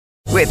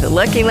With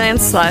Lucky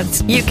Land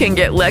Slots, you can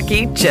get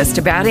lucky just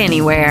about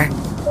anywhere.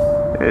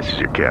 This is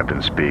your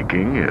captain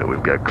speaking.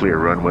 We've got clear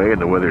runway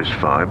and the weather's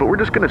fine, but we're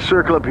just going to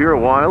circle up here a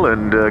while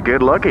and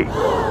get lucky.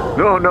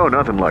 No,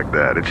 nothing like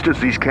that. It's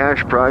just these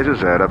cash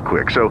prizes add up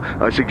quick. So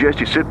I suggest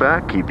you sit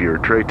back, keep your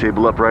tray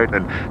table upright,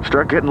 and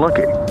start getting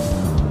lucky.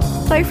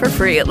 Play for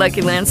free at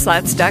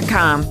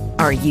LuckyLandSlots.com.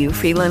 Are you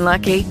feeling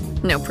lucky?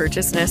 No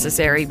purchase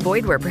necessary.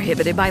 Void where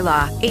prohibited by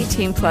law.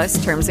 18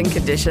 plus terms and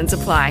conditions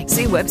apply.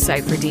 See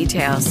website for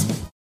details.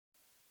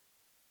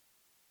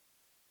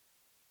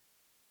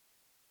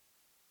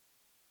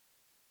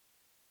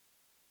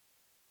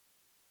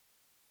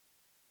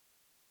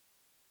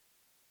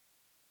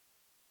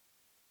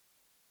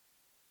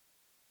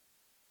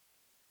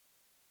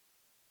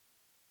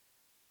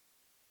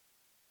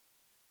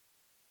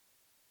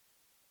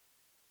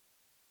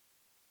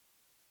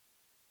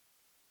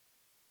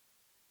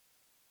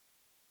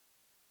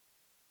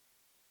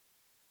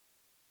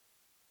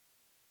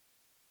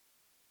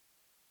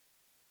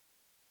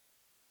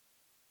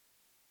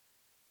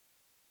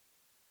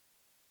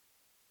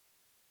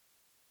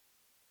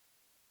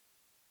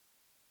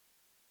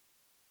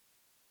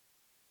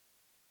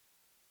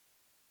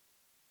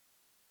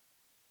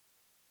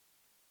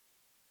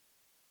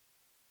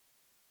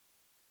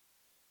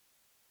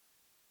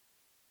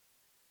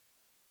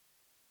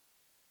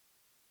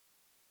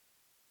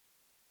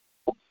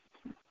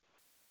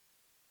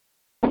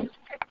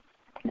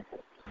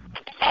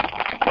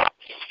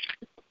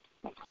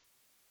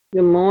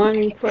 Good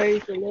morning,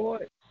 praise the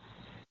Lord.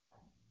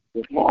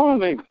 Good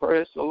morning,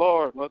 praise the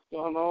Lord. What's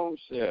going on,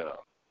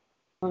 Michelle?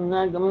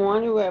 Good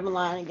morning, Reverend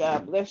Lonnie.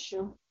 God bless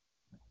you.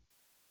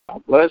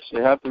 God bless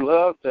you. Happy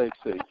Love Day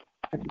to you.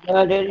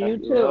 God bless you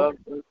too.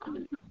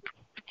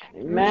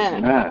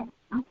 Amen. Amen.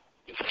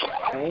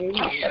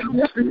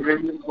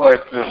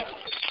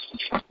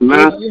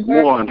 Last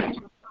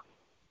morning.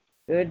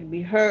 Good to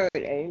be heard.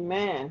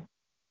 Amen.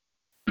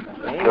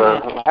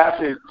 Amen. I'm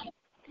happy.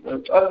 This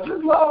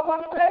love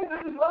on the day.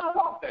 This is love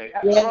all day.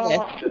 Yes.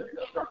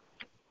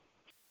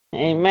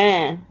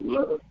 Amen.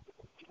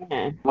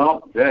 Amen.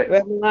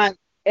 Reverend Lonnie,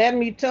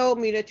 Emmy told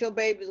me that your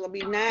baby's going to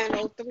be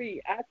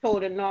 903. I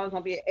told her no, it's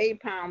going to be an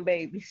 8-pound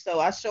baby. So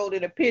I showed her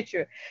the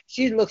picture.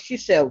 She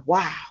said,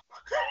 wow.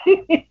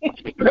 Yeah,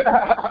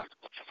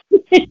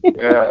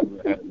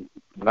 man.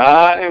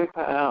 9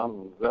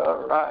 pounds.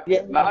 All right.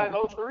 Yeah.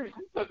 903. She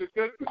took a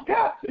good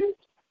count.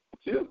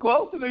 She was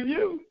closer than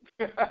you.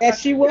 Yes,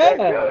 she was.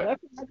 Yeah,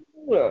 That's what I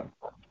told her.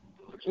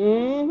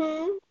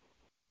 Mm-hmm.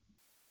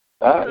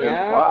 That is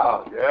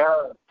wow.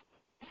 Yeah.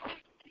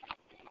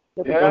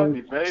 Yeah,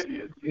 the baby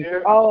is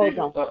here. Oh,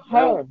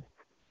 her.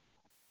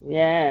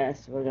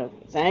 Yes.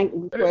 Thank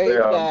you. Praise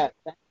God.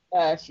 Thank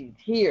God she's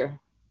here.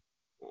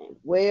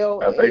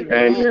 Well, as they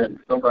came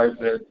in, somebody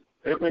said,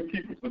 they've been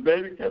keeping the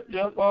baby kept you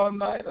up all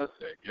night. I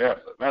said,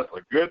 yes, that's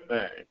a good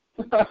thing.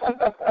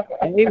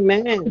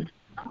 Amen.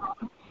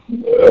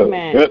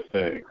 Amen. Good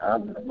thing. I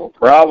have no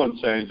problem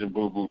changing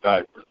boo-boo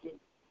diapers.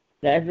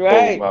 That's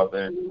right. Right.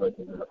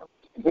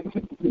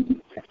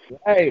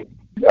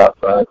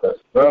 Outside that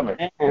stomach.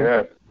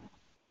 Yes.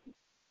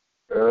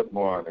 Good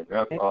morning.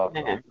 That's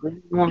awesome.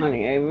 Good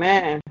morning.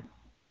 Amen.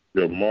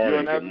 Good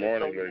morning. Good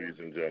morning, ladies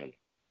and gentlemen.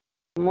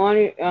 Good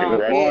morning.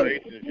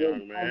 Congratulations,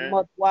 young man.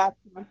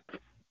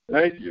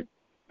 Thank you.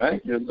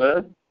 Thank you,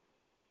 sir.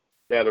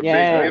 Got a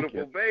big,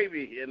 beautiful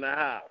baby in the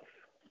house.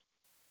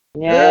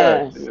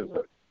 Yes.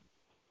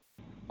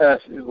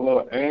 She's a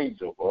little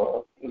angel,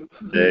 boy.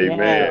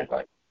 Amen.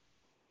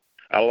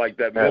 I like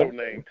that middle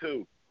name,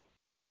 too.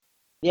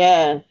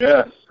 Yes.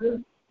 Yes.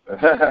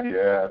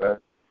 Yeah,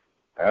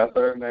 that's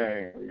her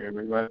name.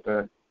 We went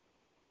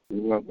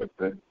with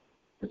the,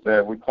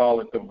 we call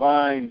it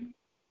divine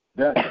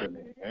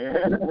destiny.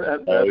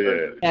 Oh,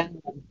 yeah.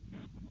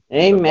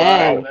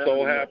 Amen. I was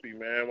so happy,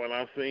 man, when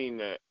I seen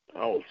that.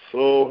 I was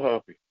so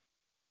happy.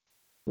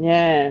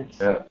 Yes.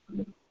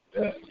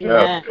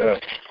 Yeah.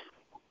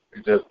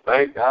 We just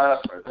thank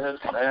God for this,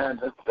 man,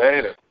 this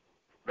day that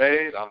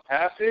made. I'm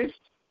happy.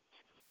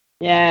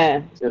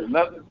 Yeah. There's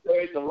nothing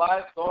stage of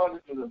life going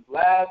into this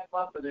last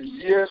month of the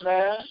year,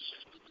 man.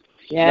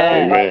 Yeah.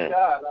 Amen.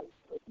 God.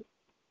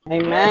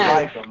 Amen.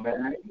 Like him,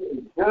 man.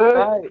 Good.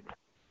 Right.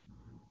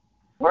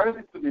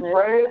 Worthy to be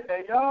praised.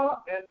 And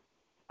y'all,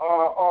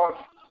 or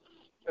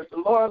if the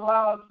Lord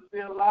allows us to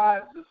be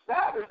alive this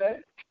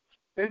Saturday,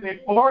 they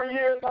need 4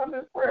 years on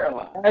this prayer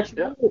line. That's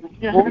right.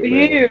 4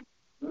 years.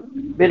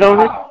 Been on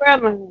this prayer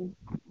line.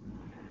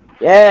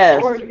 Yes.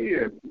 4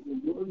 years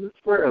on this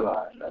prayer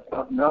line. That's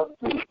something else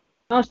too.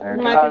 No,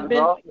 like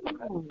been,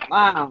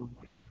 wow.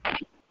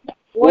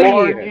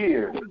 4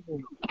 years.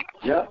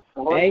 Yep.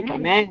 4 years.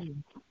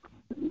 Amen.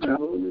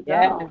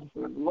 Yeah.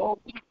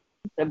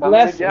 The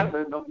blessing.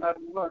 Together, no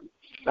matter what.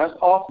 That's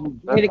awesome.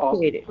 That's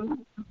dedicated.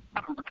 Awesome.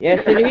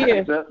 Yes, it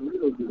is. That's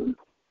real good.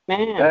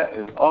 Man. That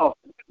is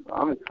awesome.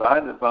 I'm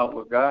excited about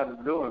what God is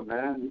doing,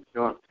 man. He's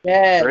doing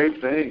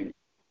great things.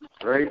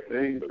 Great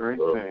things.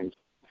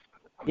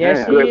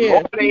 Yes, man. He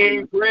is. Good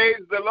morning.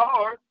 Praise the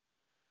Lord.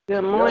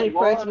 Good morning,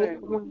 praise the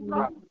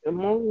Lord. Good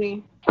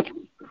morning.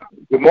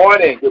 Good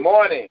morning. Good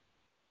morning.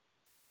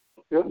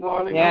 Good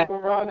morning, Yeah. Uncle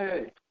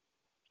Ronnie.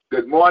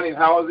 Good morning.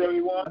 How is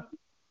everyone?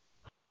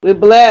 We're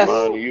blessed.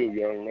 Burning you,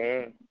 young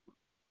man.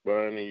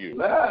 Burning you.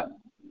 Blessed.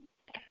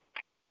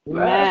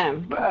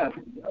 Amen. Blessed.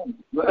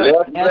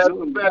 Yes,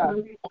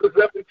 What's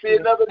up to see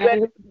another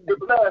day? You're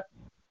blessed.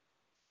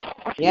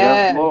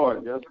 yes.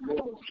 Lord. Yes,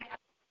 Lord.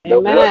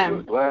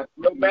 Amen.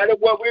 No matter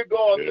what we're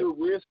going through,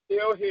 we're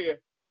still here.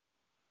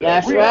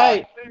 That's We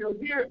right. are still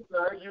here,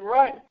 sir. You're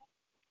right.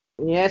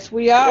 Yes,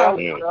 we are.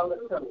 Yeah.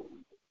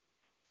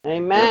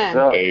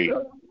 Amen. Hey,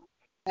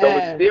 So we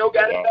Yes. still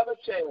got another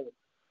chance.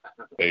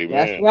 amen.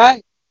 That's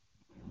right.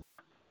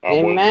 I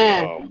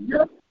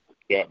Amen.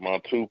 got my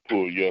tooth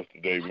pulled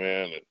yesterday,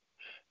 man. And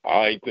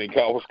I didn't think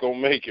I was going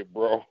to make it,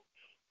 bro.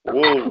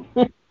 Whoa.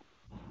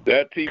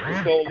 That teeth was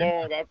so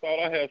long, I thought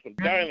I had some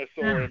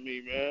dinosaur in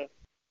me, man.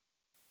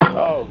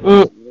 Oh,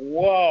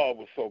 wow, it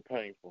was so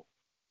painful.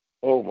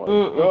 Oh, my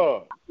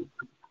God.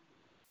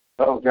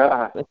 Oh,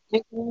 God. But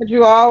thank God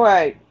you're all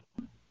right.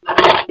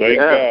 Thank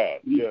God.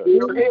 Yeah.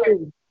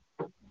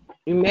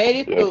 You made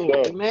it Yes, through.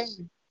 sir.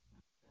 Amen.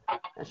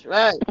 That's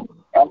right.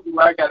 I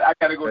got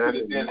to go to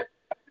the dentist.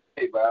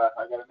 Hey, but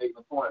I got to make an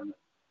appointment.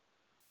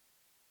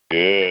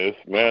 Yeah,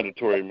 it's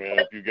mandatory, man.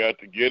 If you got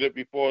to get it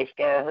before it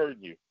start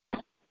hurting you.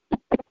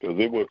 Because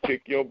it will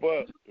kick your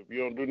butt if you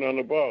don't do nothing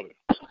about it.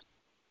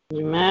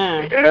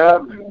 Amen. Yeah.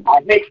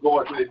 I hate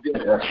going to the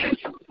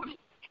dentist.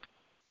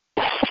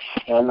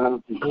 I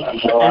was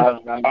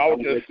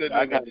just sitting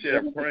in the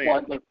chair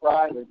praying.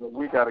 Friday, but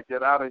we got to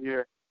get out of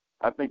here.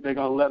 I think they're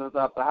going to let us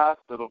out the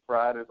hospital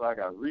Friday, so I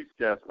got to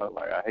reschedule. I'm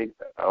like, I hate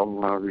that. I don't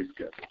want to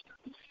reschedule.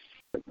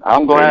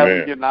 I'm glad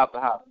we're getting out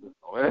the hospital.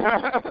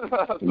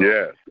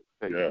 Yes.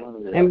 Yeah.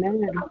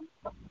 Amen.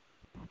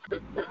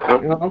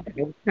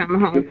 Okay,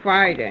 come home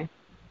Friday.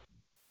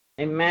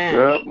 Amen.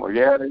 Good. Well,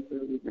 yeah, they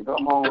said we can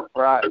come home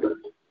Friday.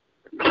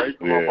 Pray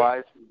for my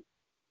wife.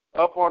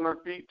 Up on her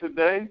feet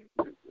today.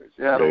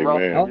 She had a rough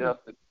one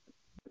yesterday.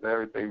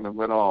 Everything that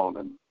went on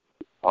and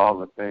all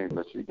the things,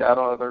 but she got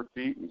on her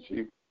feet and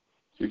she's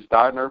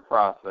starting her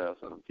process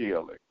of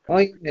healing. Oh,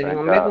 yeah, you're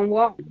gonna make them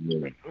walk.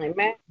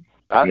 Amen.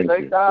 I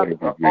thank God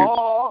for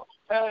all.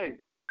 Hey,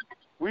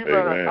 we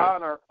better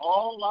honor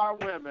all our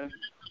women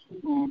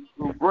who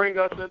bring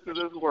us into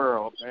this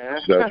world,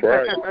 man. That's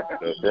right.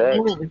 That's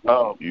right.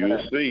 Oh, you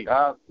see.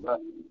 God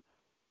bless.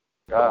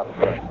 God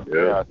bless.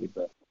 Yeah.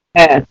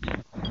 Yes.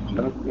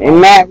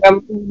 Amen.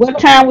 What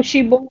time was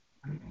she born?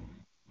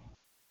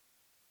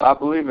 I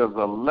believe it was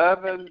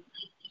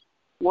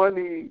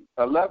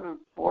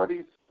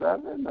 11:47.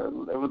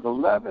 It was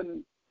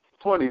 11:27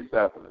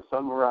 or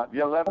something around.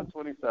 Yeah,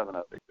 11:27.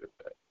 I think it's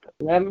that.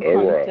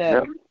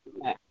 11:27.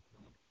 Yeah.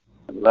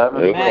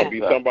 11. It's gonna be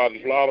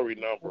somebody's lottery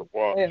number,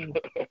 boss.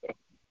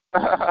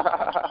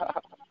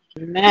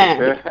 Man.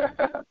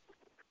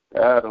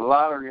 The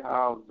lottery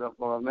house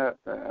up on that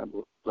time.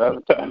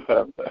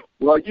 11:27.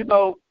 Well, you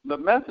know, the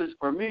message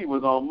for me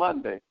was on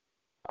Monday.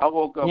 I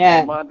woke up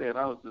on Monday and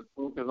I was just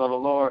focused on the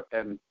Lord,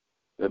 and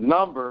the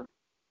number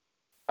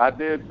I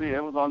did see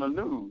it was on the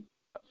news.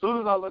 As soon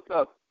as I looked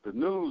up, the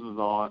news was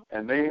on,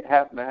 and they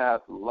happened to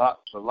have the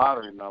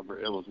lottery number.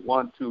 It was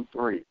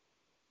 123.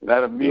 And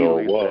that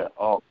immediately said,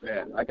 "Oh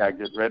man, I gotta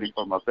get ready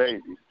for my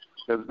baby,"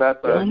 because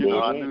that's I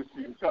knew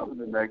she was coming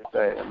the next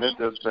day, and it's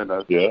just been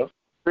a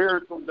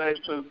spiritual day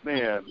since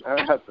then.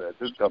 I said,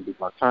 "This is gonna be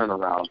my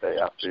turnaround day."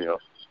 I feel.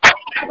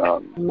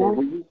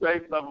 When you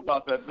say something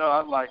about that, no,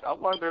 I'm like, I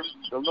wonder if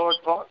the Lord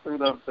talked through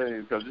them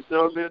things, because you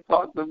sure did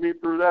talk to me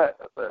through that.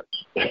 I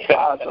said,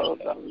 God told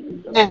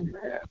me,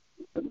 man.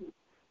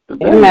 The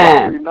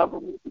number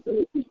was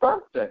his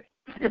birthday.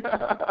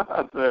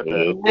 I said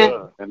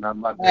that, and I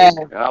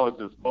was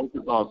just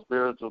focused on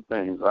spiritual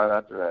things right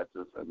after that.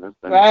 And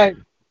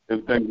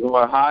it's been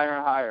going higher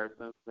and higher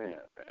since then.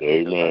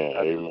 Amen.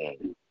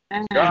 Amen.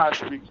 God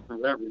speaks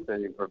through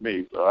everything for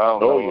me, so I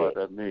don't know what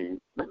that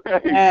means. He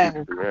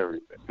speaks through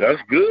everything.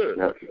 That's good.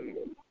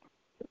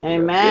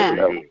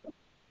 Amen.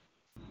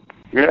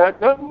 Yeah,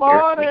 good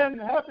morning.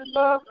 Happy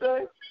Love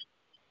Day.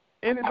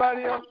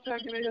 Anybody else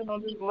checking in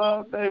on this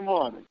Love Day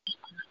morning?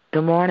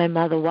 Good morning,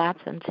 Mother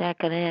Watson,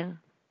 checking in.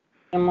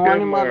 Good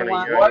morning, Mother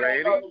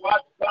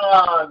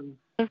Watson.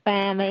 Hey,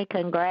 family,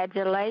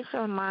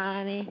 congratulations,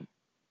 Monty.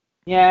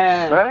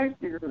 Yeah. Thank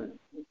you.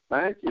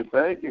 Thank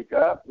you.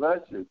 God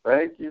bless you.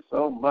 Thank you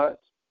so much.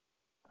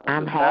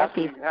 I'm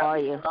happy for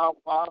you.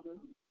 Father.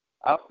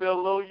 I feel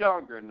a little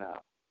younger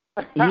now.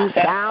 You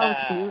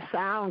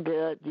sound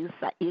good.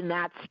 You're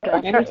not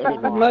stressed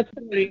anymore. Much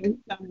you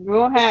sound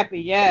real happy.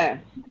 Yeah.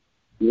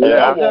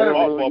 Yeah, I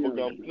want my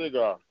bubblegum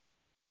cigar.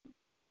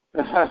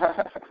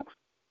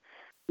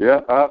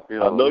 Yeah, I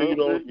feel. I know you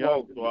don't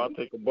smoke, so I'll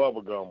take a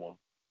bubblegum one.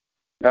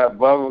 That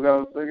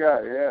bubblegum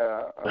cigar,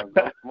 yeah.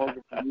 Don't smoke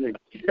it for me.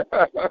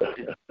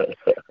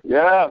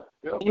 Yeah,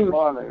 good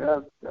morning.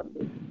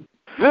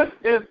 This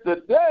is the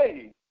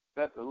day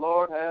that the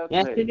Lord has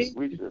made.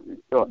 We should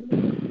rejoice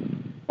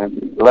and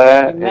be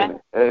glad in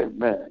it.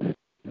 Amen.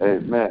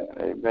 Amen.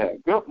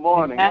 Amen. Good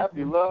morning.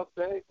 Happy Love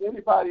Day.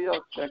 Anybody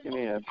else checking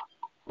in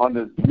on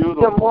this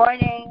beautiful. Good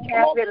morning.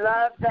 Happy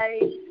Love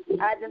Day.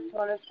 I just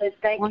want to say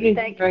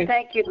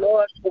thank you,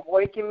 Lord, for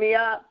waking me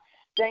up.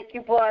 Thank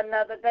you for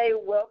another day.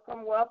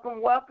 Welcome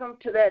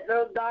to that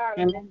little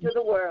darling into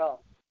the world.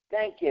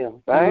 Thank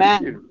you.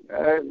 Thank you.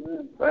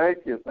 Thank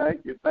you.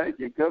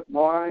 Good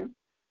morning.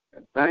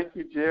 And thank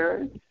you,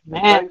 Jerry.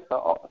 Thanks to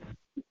all.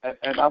 And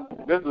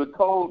this is a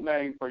code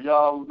name for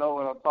y'all who know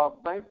what I'm talking.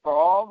 Thanks for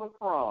all the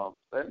crumbs.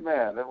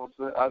 Amen. It was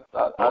I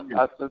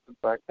sent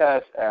it by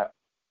Cash App,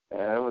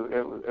 and it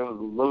was a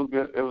little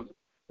bit. It was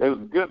a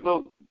good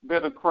little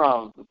bit of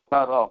crumbs to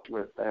start off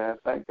with, man.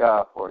 Thank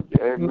God for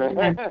you.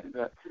 Amen.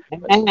 That's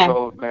a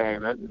code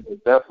name. That's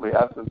definitely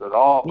I sent it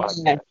all by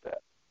Cash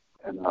App,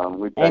 and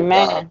we thank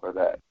God for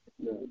that.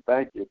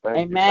 Thank you.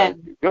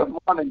 Good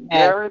morning,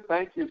 Jerry.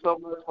 Thank you so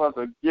much for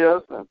the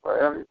gifts and for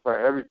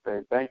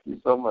everything. Thank you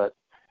so much.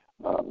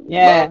 Love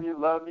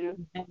you.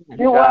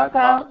 You're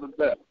welcome. The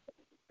best.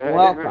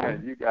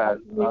 Amen. You guys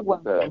are the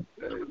best.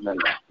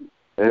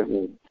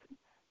 Amen.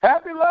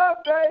 Happy Love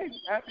Day.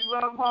 Happy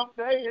Love Hump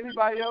Day.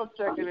 Anybody else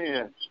checking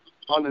in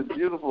on this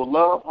beautiful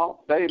Love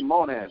Hump Day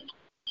morning?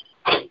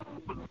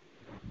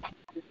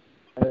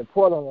 And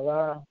Porter on the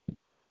line.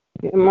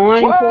 Good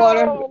morning,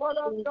 Porter. What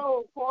up,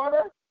 though,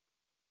 Porter?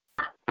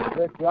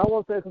 I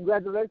want to say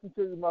congratulations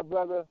to you, my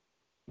brother.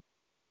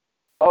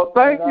 Oh,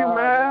 thank you,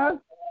 man.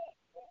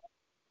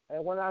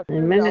 And when I see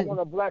you, I want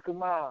a black and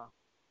mild.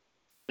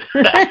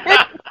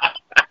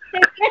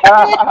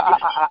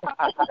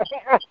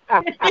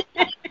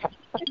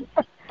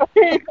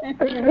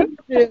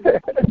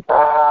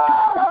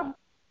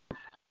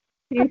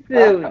 He's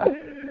silly.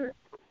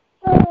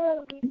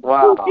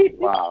 Wow.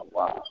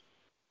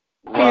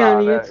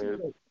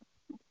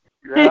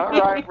 Yeah, all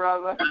right,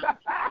 brother.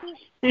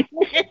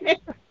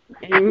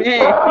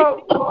 Amen.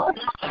 Oh,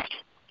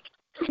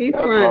 He's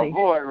that's funny. my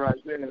boy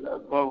right there.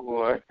 That's my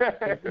boy.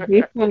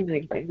 He's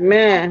funny.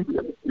 Amen.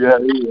 Yeah,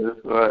 he is.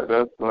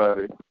 That's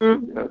funny.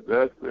 Mm-hmm.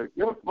 That's it.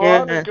 Good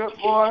morning. Yeah. Good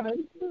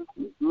morning.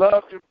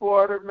 Love you,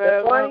 Porter,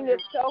 man. Good morning to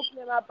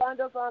Sophie and our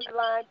bundles on the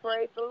line.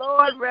 Praise the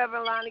Lord,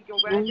 Reverend Lonnie.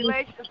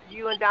 Congratulations to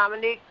you and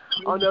Dominique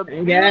on the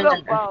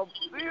beautiful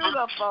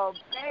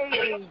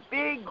baby,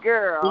 big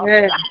girl.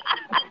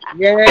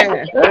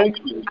 Yeah. Thank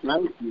you.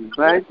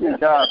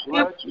 God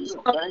bless you.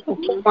 Thank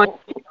you.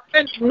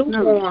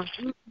 Newborn.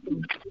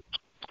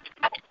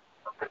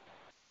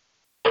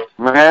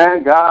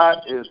 Man, God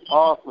is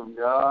awesome,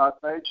 God.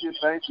 Thank you,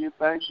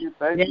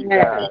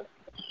 guys.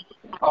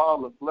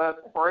 All the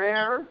blessed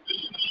prayers.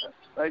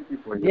 Thank you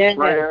for your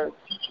prayers.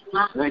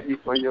 Thank you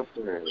for your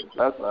prayers.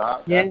 That's all.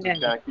 I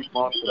just gotta keep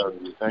on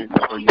telling you. Thank you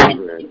for your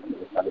prayers.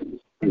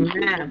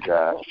 Amen.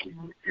 God,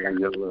 and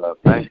your love.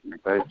 Thank you.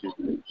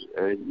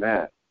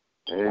 Amen.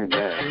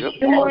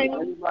 Good morning.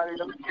 Anybody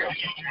else?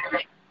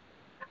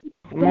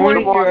 Good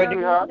morning,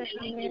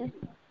 Jordan.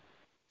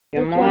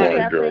 Good morning.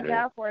 I thank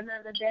God for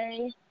another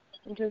day.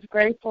 I'm just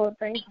grateful and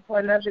thankful for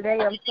another day.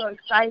 I'm so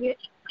excited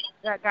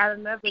that I got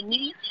another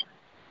niece.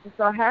 I'm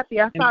so happy.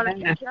 I saw the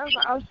picture. I was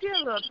like, oh, she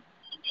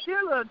a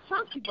little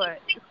chunky butt.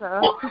 So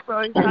I'm so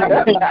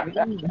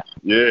excited.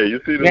 Yeah, you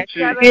see them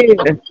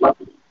cheeks.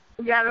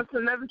 We got us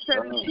another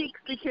set of cheeks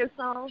to kiss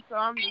on, so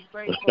I'm just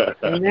grateful.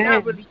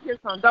 Not really kiss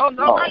on. Don't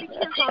nobody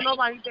kiss on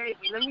nobody's baby.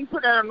 Let me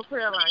put that on the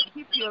prayer line.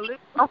 Keep your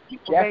lips off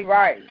people's baby.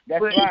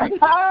 That's right.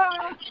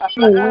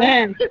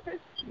 Amen.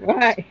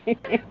 Right.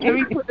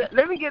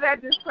 Let me get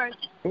at this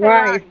question.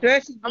 Right,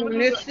 especially when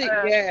this sick.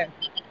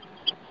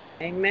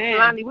 Amen.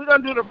 Lonnie, we're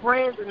gonna do the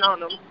branding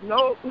on them.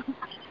 No,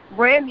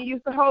 Brandy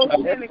used to hold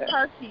him in the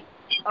car seat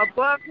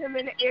above him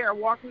in the air,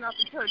 walking out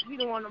the church. He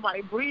didn't want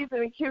nobody breathing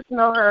and kissing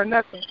on her or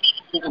nothing.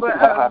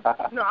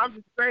 But no, I'm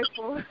just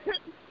grateful.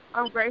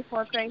 I'm grateful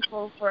and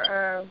thankful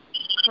for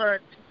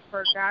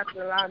God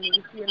to allow me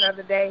to see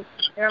another day.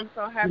 And I'm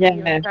so happy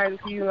and excited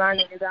for you,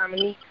 Lonnie and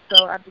Dominique.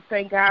 So I just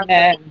thank God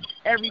for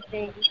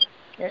everything.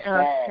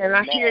 And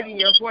I hear it in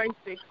your voice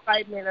the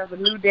excitement of a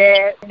new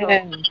dad. So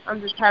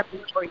I'm just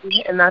happy for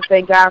you. And I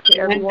thank God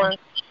for everyone.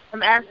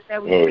 I'm asking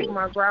that we keep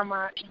my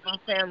grandma and my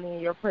family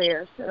in your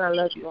prayers. And I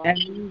love you all.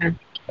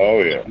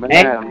 Oh, yeah. Man,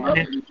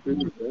 thank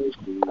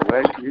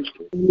you.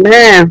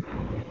 Man.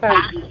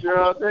 Thank you,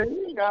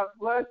 Geraldine. God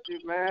bless you,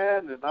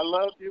 man. And I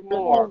love you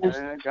more,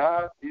 man.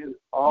 God is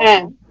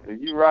awesome.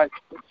 And you're right,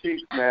 the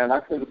cheeks, man. I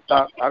couldn't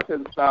stop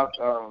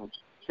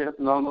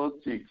kissing on those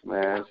cheeks,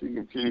 man.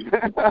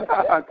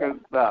 I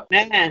couldn't stop.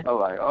 I was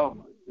like, oh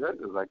my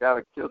goodness, I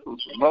gotta kiss her some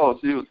more.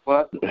 She was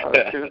fussing. I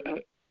was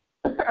kissing.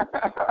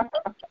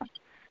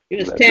 You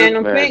was tearing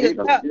them fingers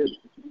up.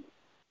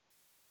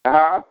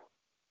 Huh?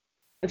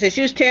 I said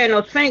she was tearing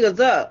those fingers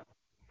up.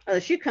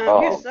 She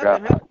come here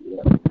sucking her.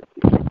 Yeah.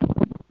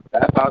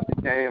 That's how she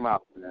came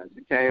out, man.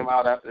 She came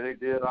out after they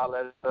did all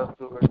that stuff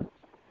to her.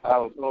 I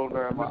was holding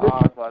her in my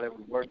arms while they was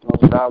working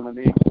on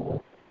Dominique,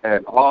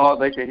 and all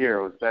they could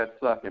hear was that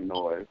sucking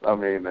noise. I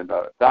mean, and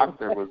the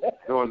doctor was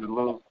doing the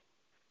little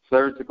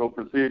surgical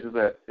procedures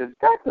that, is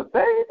that the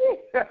baby?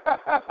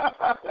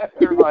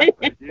 Everybody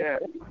said, yeah.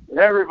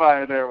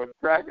 Everybody there was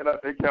cracking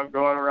up. They kept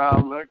going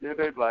around looking.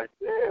 They'd like,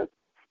 yes.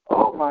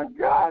 Oh my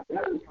God,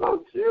 that is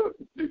so cute.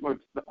 She was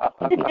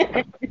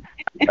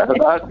that's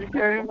how she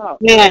came up.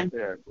 Yeah.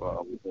 There,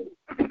 well,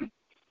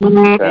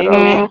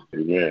 Amen.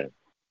 Amen.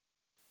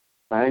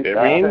 Thank God.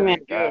 Amen.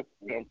 Gift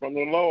come from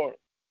the Lord.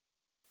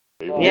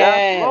 Amen.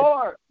 Yes,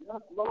 Lord.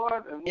 Yes,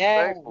 Lord. And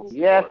Yes. thankful.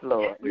 Yes,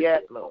 Lord.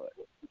 Yes, Lord.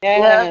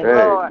 Yes,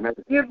 Lord. Man.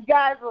 You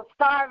guys were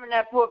starving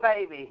that poor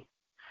baby.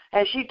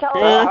 And she told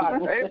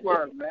They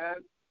were,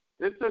 man.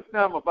 It took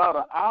them about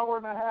an hour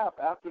and a half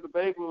after the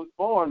baby was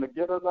born to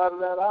get us out of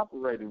that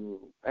operating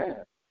room.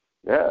 Man.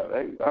 Yeah,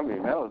 that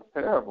was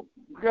terrible.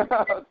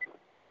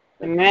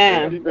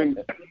 Amen.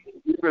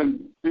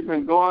 She's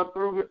been going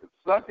through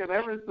sucking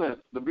ever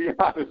since, to be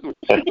honest with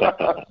you.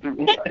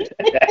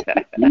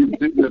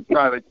 She's been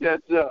trying to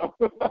catch up.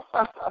 Trying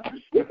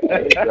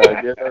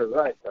to get her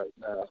right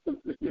now.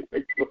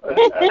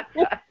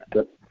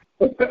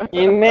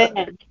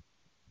 Amen.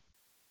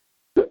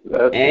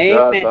 That's Amen.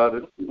 God thought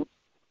it.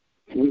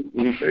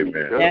 Amen.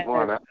 Good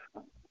morning.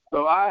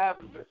 So I've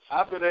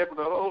been able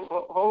to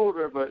hold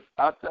her, but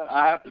I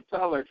have to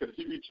tell her because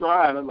she be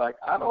trying. I'm like,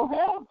 I don't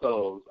have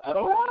those. I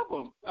don't have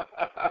them.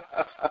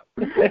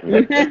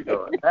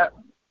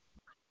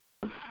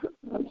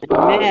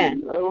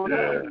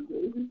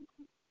 Amen.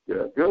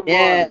 Yeah. Good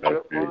morning.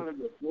 Good morning.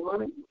 Good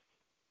morning.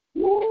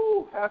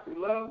 Woo! Happy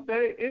Love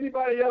Day.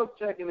 Anybody else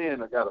checking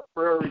in? I got a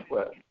prayer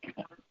request.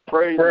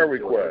 Prayer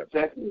request.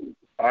 Check in.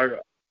 I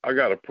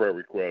got a prayer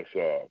request.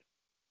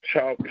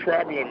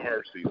 Traveling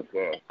mercies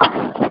for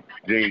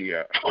Jeannie.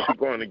 I'm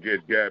going to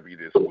get Gabby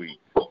this week,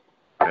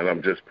 and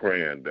I'm just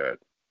praying that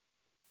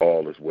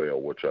all is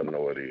well, which I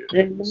know it is.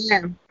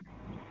 Amen.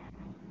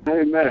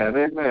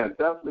 Amen.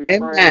 Definitely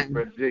praying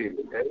for Jeannie.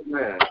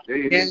 Amen.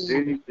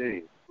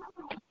 Jeannie.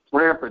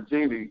 Praying for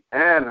Jeannie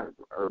and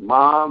her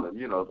mom and,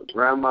 the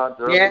grandma,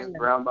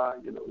 grandma,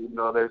 you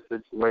know their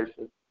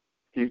situation.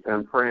 Keep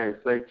them praying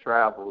safe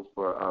travels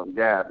for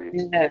Gabby.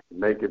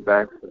 Make it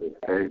back to them.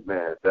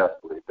 Amen.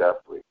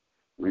 Definitely.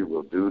 We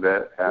will do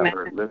that. Have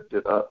her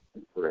lifted up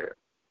in prayer.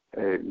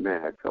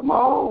 Amen. Come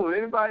on.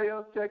 Anybody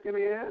else checking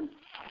in?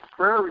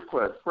 Prayer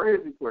requests,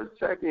 praise requests,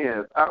 check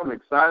in. I'm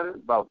excited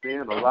about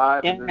being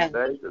alive in this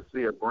day to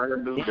see a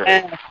brand new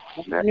day.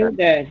 New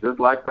day. Just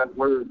like that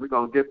word, we're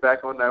going to get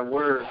back on that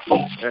word.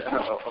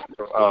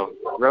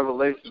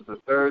 Revelations, the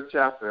 3rd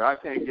chapter. I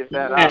can't get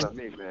that out of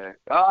me, man.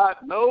 God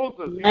knows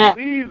us. He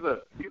sees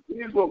us. He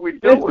sees what we're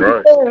doing.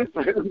 Right.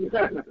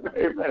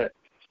 Amen.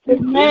 He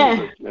sees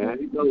us, man.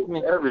 He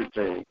knows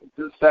everything.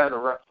 Just sat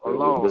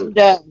alone.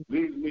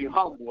 Leaves me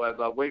humble as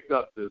I wake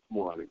up this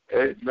morning.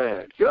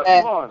 Amen.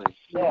 Good morning.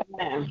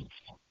 Amen.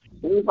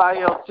 Anybody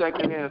else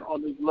checking in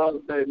on this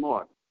Love Day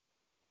morning?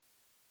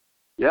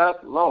 Yes,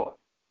 Lord.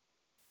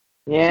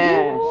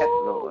 Yes. Yes,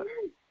 Lord.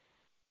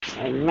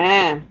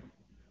 Amen.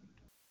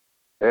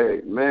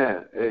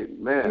 Amen.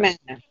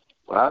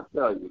 Well, I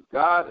tell you,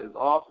 God is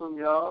awesome,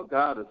 y'all.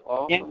 God is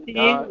awesome. Yes,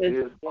 God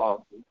is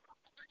awesome.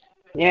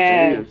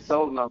 Yes. He is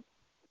so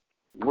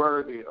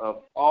worthy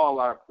of all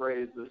our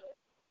praises.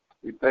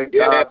 We thank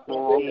God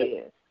for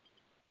him.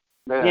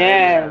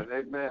 Amen.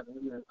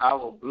 I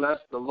will bless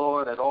the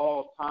Lord at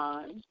all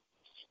times,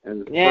 and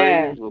his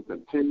praise will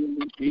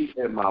continually be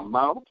in my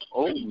mouth.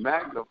 Oh,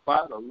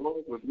 magnify the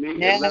Lord with me,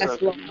 and let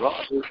us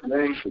exalt his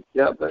name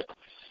together.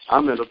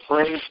 I'm in a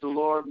praise the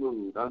Lord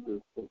mood. I'm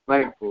just so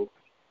thankful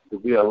to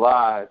be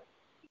alive.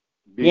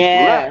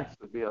 Blessed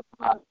to be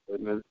alive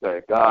in this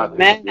day. God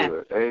is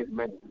good.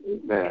 Amen.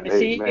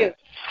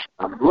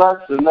 I'm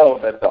blessed to know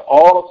that the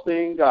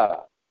all-seeing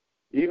God,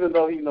 even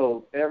though he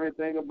knows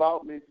everything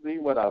about me, see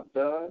what I've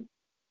done,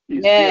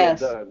 he's still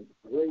done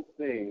great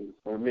things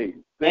for me.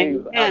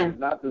 Things I did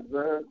not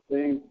deserve,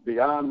 things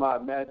beyond my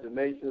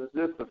imagination. It's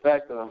just the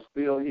fact that I'm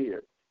still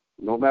here.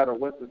 No matter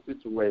what the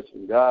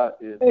situation, God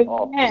is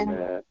awesome,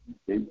 man.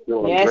 He's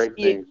doing great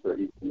things for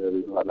each and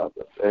every one of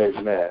us.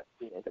 Amen.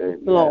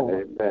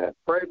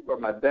 Pray for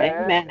my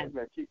dad. Amen.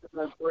 Keep him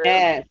in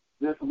prayer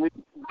this week.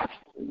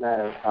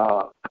 Amen.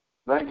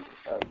 Thanks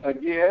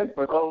again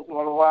for those who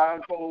are the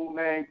wine cold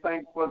name.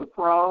 Thanks for the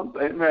crumbs.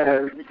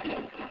 Amen.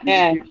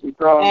 Keep the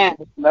crumbs.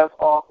 That's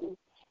awesome.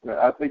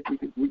 I think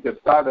we could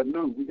start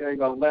anew. We ain't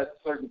gonna let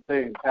certain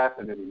things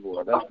happen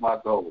anymore. That's my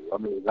goal. I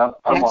mean, I'm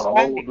on a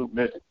whole new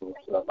mission for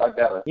stuff. I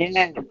got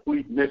a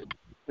complete mission to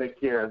take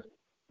care of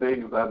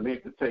things I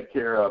need to take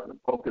care of and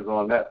focus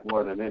on that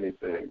more than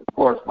anything. Of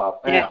course, my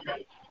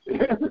family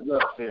is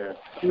up there,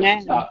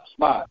 top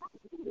spot.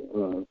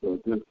 So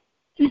just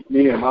keep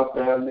me and my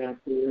family in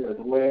prayer as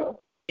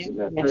well. And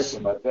then pray for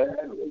my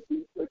dad.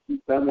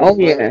 Keep them in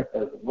prayer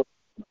as well.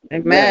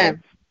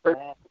 Amen.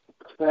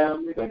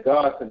 Family, that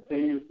God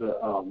continues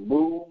to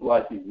move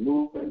like he's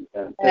moving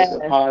and take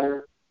us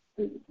higher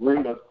and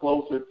bring us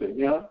closer to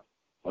him,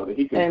 so that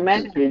he can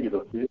continue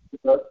to build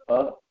us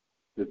up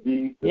to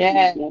be the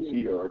people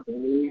he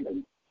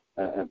ordained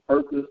and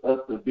purpose us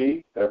to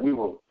be, that we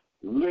will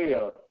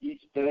live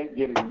each day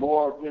getting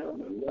more of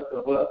him and less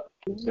of us,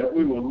 that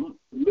we will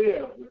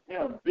live with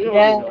him building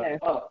us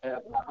up as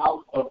a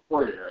house of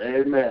prayer.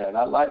 Amen.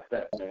 I like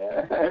that,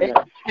 man.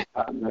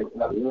 I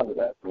love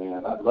that,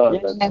 man. I love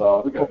that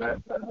song. Because I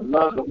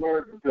love the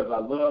word because I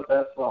love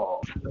that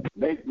song.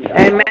 Make me a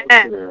house of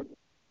prayer.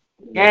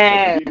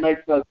 Yeah. He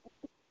makes us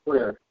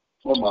prayer.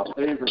 One of my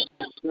favorite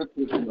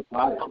scriptures in the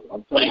Bible.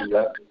 I'm telling you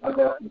that. I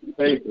got some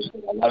favorites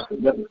that I like to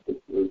minister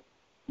to.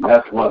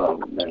 That's one of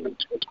them, man.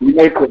 He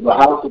makes us a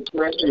house of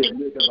prayer. He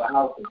makes us a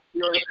house of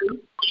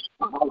purity,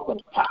 a house of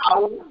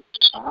power,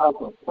 a house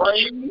of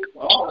praise,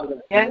 all of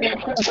that. A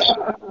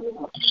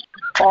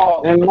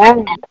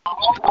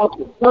house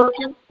of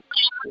purpose.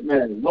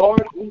 Amen.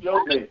 Lord, in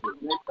your nation,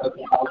 make us a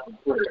house of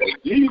prayer.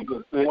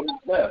 Jesus said it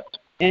best.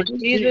 In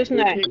Jesus'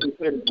 name. Jesus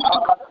said,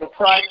 "I the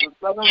Christ, the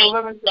Son of the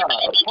living God.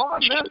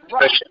 Upon this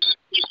rock,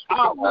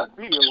 I will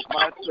build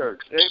my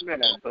church."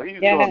 Amen. So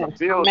he's doing the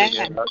building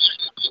in us.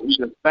 We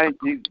just thank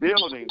he's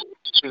building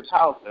his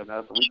house in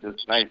us. We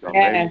just thank him.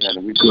 Amen.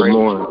 And we pray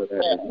for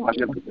that. We want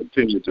him to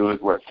continue to do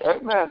his work.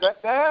 Amen. Is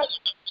that Dad?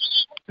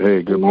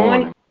 Hey, good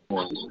morning.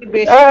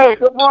 Hey,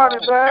 good morning,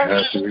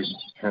 Dad.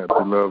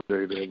 Happy Love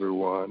Day to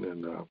everyone.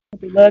 And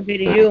happy Love Day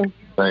to you.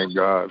 Thank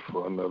God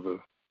for another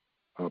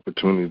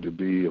opportunity to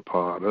be a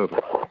part of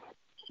it.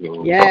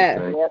 So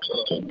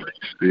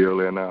still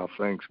in our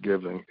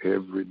Thanksgiving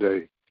every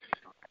day.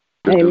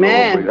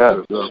 Amen. The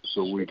Lord up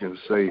so we can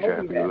say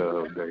Happy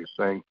Love Day.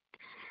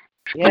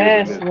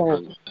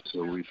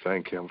 So we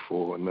thank him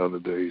for another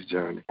day's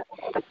journey.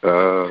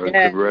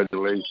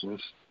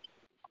 Congratulations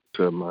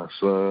to my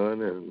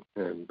son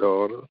and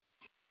daughter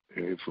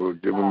and for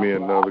giving me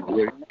another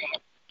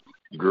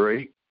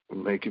great,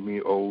 making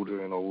me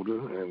older and older,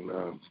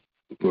 and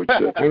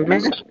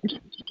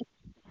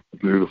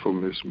beautiful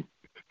Miss.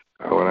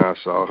 When I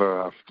saw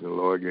her, the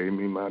Lord gave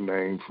me my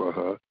name for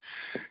her,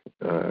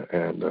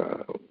 and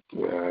I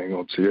ain't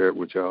gonna share it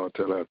with y'all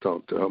till I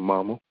talk to her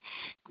mama.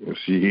 If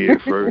she here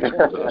first,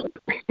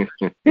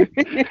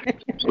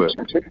 but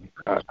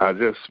I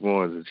just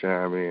wanted to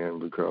chime in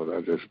because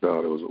I just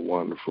thought it was a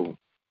wonderful.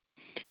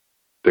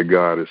 That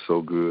God is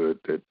so good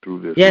that through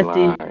this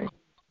line,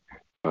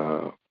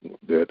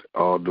 that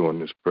all during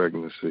this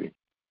pregnancy,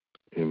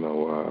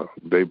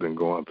 they've been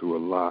going through a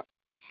lot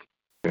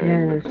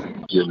and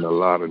getting a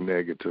lot of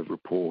negative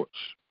reports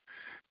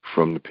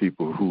from the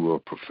people who are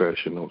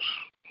professionals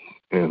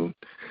and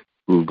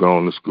who've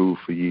gone to school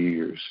for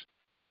years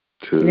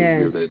to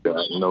give their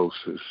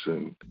diagnosis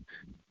and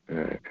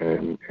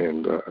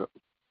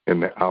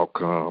the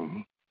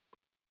outcome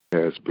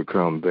has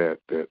become that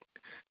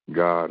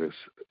God is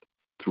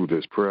through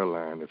this prayer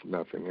line, if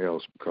nothing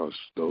else, because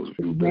those of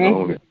you who've been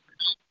on it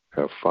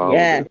have followed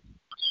it,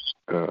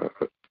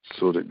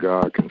 so that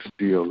God can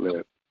still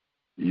let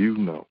you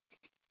know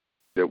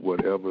that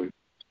whatever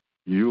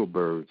you're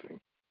birthing,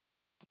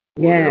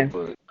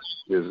 whatever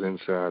is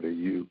inside of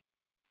you,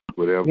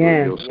 whatever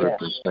your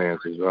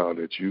circumstances are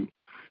that you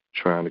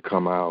trying to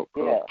come out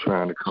of,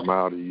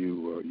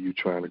 you, or you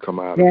trying to come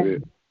out of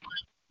it,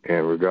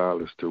 and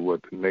regardless to what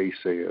the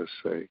naysayers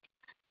say,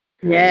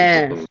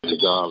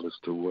 regardless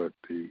to what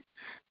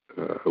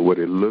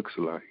it looks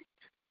like,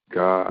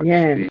 God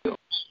still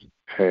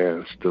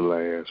has the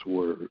last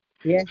word.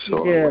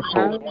 So I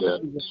hope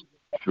that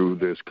through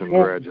this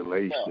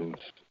congratulations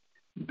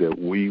that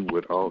we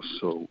would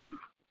also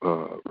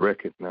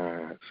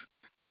recognize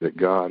that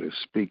God is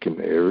speaking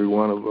to every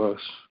one of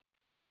us.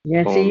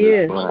 Yes, He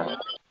is. Line,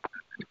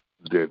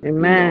 that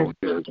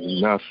there's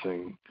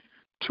nothing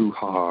too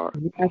hard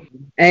for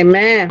Him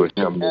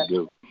to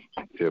do.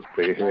 If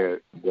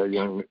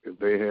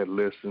they had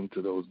listened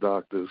to those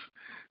doctors,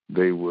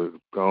 they would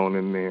have gone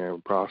in there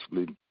and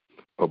possibly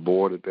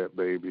aborted that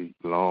baby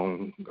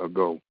long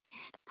ago,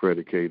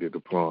 predicated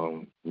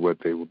upon what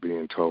they were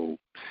being told.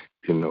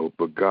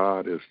 But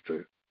God is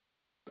the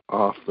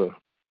author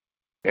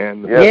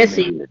and the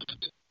finisher.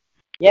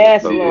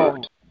 Yes,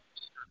 Lord.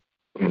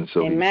 And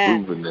so He's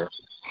proven that.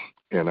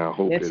 And I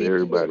hope that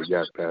everybody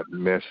got that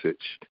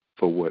message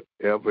for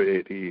whatever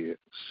it is.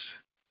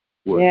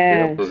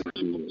 Whatever it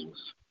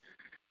is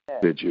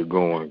that you're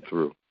going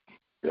through.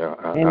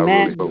 I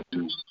really hope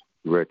you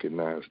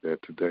recognize that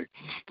today.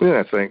 And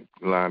I thank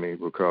Lonnie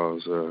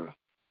because,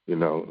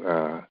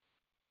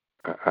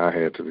 I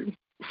had to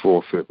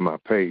forfeit my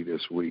pay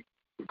this week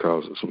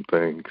because of some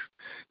things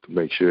to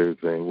make sure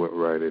everything went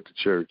right at the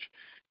church.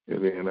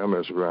 And then I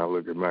mess around,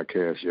 look at my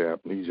Cash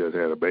App, and he just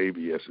had a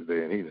baby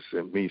yesterday, and he just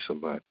sent me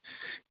some money.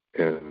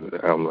 And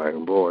I'm like,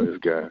 boy, this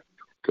guy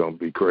going to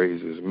be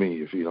crazy as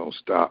me if he don't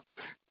stop.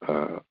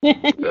 But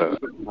I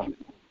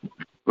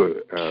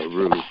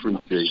really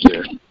appreciate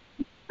that.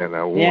 And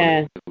I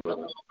wanted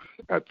to,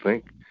 I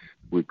think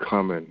we're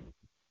coming,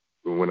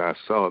 when I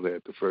saw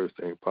that, the first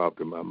thing popped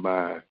in my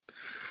mind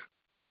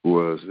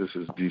was this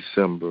is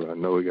December. I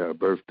know we got a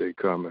birthday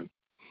coming.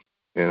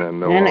 And I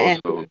know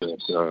also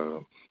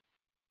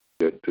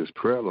that this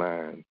prayer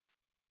line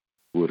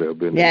would have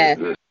been in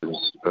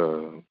existence,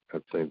 I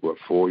think,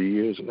 4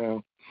 years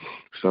now?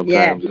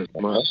 Sometimes this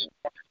month.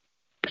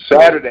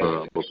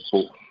 Saturday.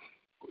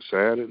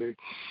 Saturday?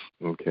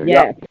 Okay.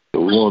 Yes.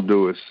 So we won't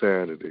do it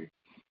Saturday,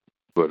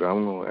 but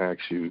I'm going to ask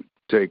you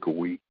take a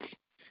week,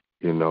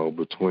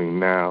 between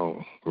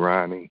now,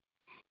 Ronnie,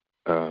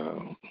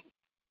 now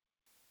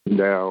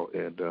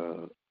and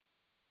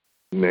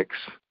next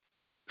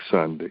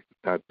Sunday,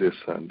 not this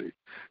Sunday,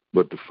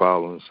 but the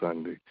following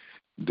Sunday,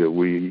 that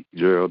we,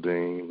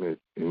 Geraldine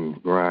and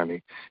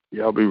Ronnie,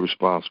 y'all be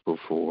responsible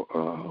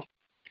for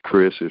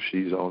Chris, if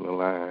she's on the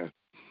line,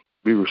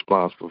 be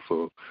responsible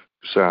for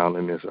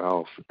sounding this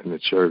off in the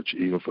church,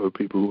 even for the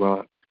people who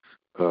aren't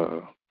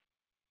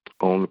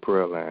on the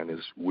prayer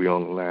line. We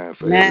on the line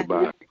for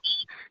everybody.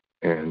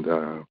 And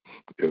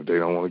if they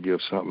don't want to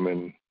give something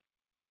in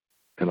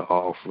an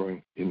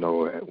offering,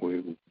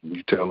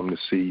 we tell them to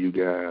see you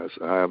guys,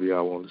 however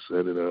y'all want to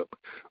set it up,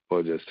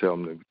 or just tell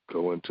them to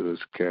go into this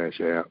Cash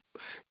App.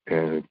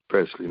 And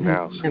especially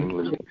now,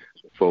 seemingly,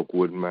 folk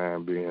wouldn't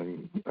mind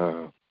being,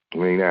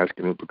 we ain't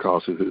asking it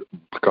because of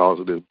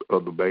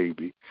the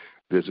baby.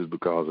 This is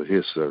because of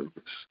his service.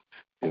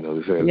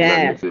 This has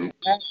nothing to do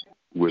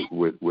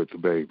with the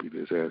baby.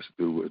 This has to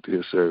do with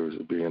his service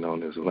of being on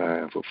this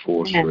line for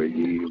 4 straight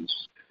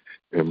years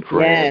and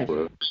praying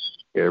for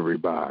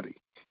everybody.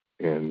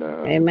 And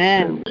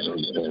Amen.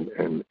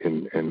 And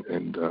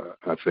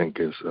I think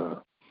it's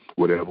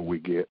whatever we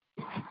get,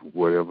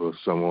 whatever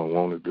someone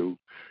want to do,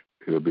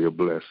 it'll be a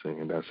blessing,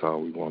 and that's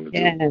all we want to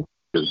do.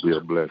 It'll be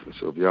a blessing.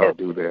 So if y'all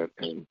do that,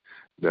 and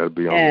that'll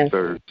be on the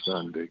third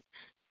Sunday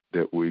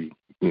that we,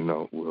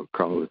 we'll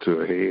call it to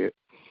a head,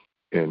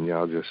 and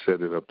y'all just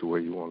set it up the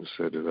way you want to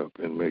set it up,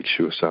 and make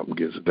sure something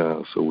gets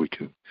done so we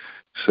can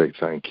say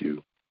thank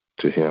you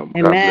to him.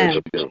 Amen.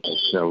 God bless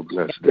you. Have a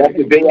blessed day. That's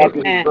the day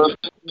after his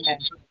birthday.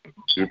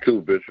 You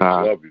too, Bishop.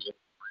 Love you.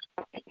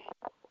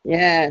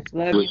 Yes,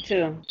 love you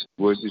too.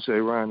 What did you say,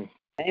 Ronnie?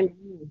 Amen.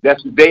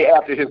 That's the day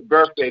after his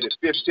birthday, the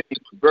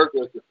 15th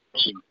birthday.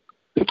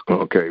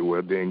 Okay,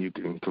 well then you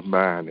can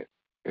combine it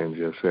and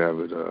just have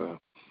it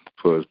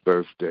for his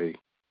birthday.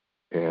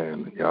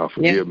 And y'all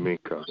forgive me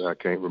because I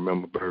can't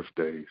remember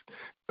birthdays.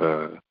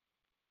 For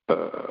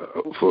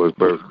his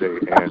birthday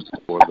and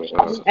for the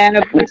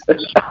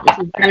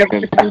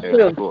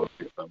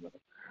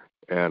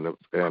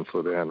and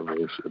for the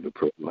anniversary of the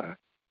prayer line.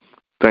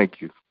 Thank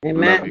you.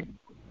 Amen.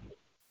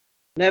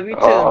 Love you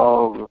too.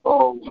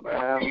 Oh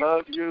man,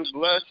 love you,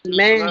 bless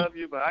you, love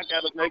you. But I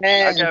gotta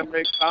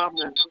make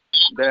comments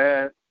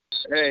that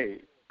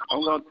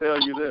I'm gonna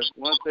tell you this.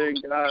 One thing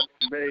God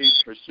made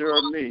for sure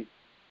of me.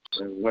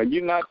 When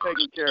you're not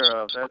taken care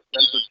of, that's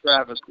a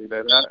travesty.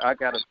 That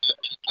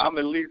I'm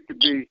at least to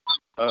be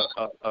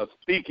a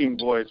speaking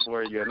voice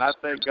for you, and I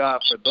thank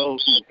God for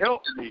those who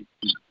helped me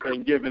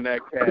in giving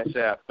that Cash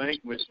App.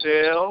 Thank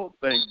Michelle,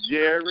 thank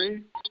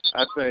Jerry,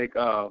 I thank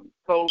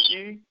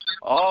Toki.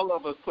 All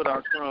of us put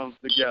our crumbs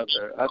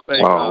together. I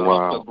thank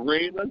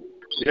Sabrina.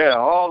 Yeah,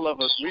 all of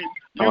us. You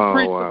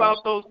preached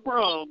about those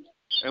crumbs.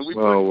 And we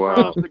put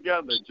crumbs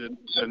together.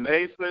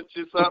 Janae sent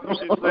you something,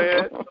 she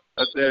said.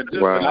 I said,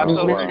 I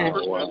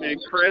told you,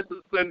 Chris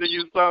is sending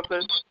you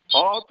something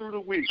all through the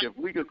week. If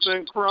we could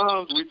send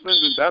crumbs, we send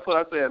it. That's what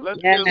I said.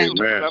 Let's give some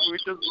stuff we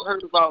just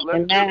heard about.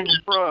 Let's give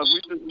some crumbs. We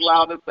just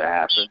allowed this to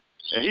happen.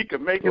 And he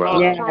could make it on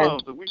the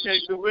crumbs, and we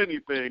can't do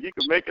anything. He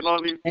could make it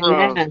on these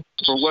crumbs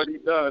for what he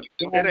does.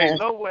 It ain't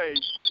no way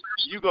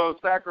you going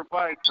to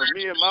sacrifice for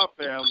me and my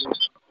family,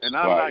 and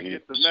I'm not getting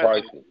the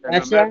message. And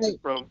that's the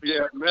message from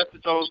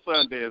message on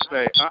Sunday and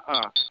say,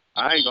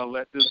 I ain't going to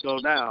let this go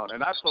down.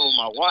 And I told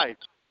my wife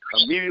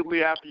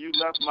immediately after you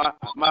left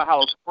my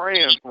house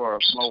praying for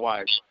my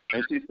wife,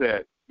 and she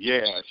said,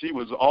 she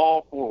was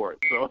all for it.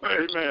 So,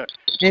 amen.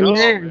 No,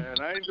 man,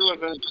 I ain't doing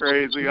nothing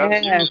crazy. I'm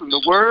using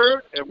the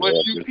word and what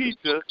you teach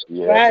us,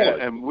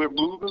 and we're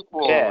moving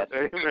forward.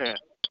 Amen.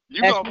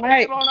 You're going to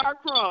make it on our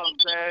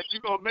crumbs, Dad.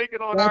 You're going to make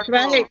it on our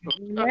crumbs.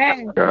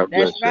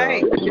 That's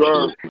right.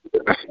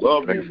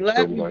 Love you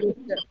so much.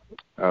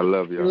 I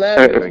love you.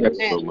 Thank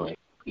you so much.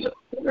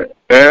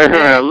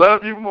 I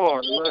love you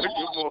more.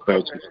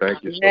 Thank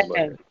you so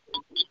much.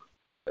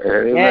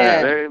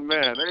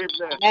 Amen.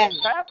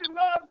 Happy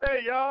Love Day,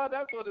 y'all.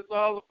 That's what it's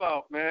all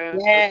about, man.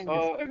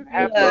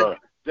 Happy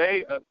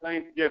day of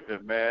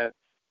Thanksgiving, man.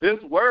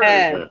 This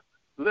word,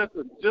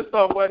 listen, just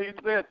on what he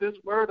said, this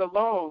word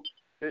alone,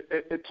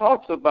 it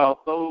talks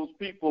about those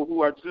people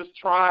who are just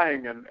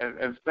trying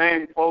and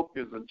staying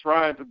focused and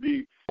trying to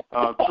be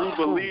true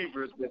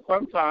believers. But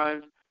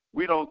sometimes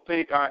we don't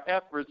think our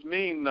efforts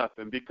mean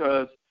nothing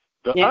because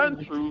the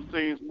untrue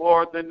seems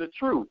more than the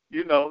truth,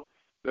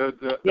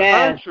 The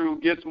untrue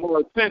gets more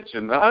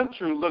attention. The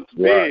untrue looks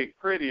big,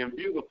 pretty, and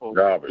beautiful.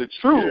 The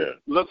truth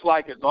looks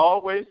like it's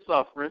always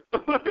suffering.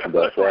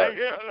 That's right.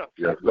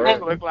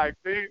 Looks like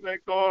things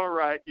ain't going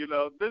right.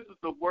 This is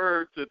the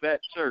word to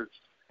that church.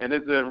 And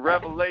it's in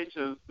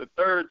Revelations, the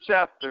 3rd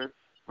chapter,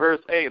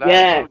 verse 8. I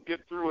don't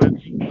get through it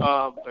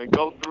and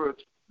go through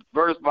it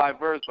verse by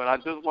verse, but I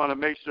just want to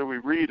make sure we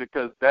read it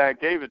because Dad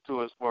gave it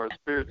to us for a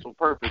spiritual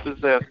purpose. It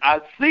says, I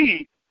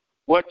see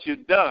what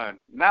you've done.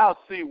 Now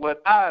see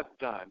what I've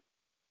done.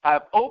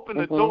 I've opened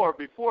the door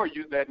before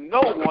you that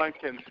no one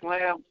can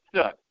slam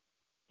shut.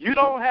 You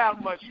don't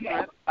have much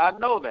strength. I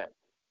know that.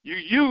 You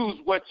used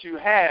what you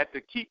had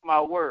to keep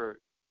my word.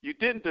 You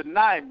didn't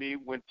deny me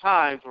when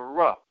times were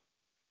rough.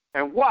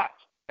 And watch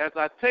as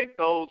I take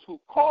those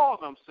who call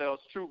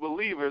themselves true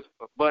believers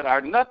but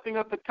are nothing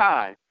of the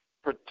kind,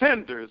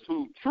 pretenders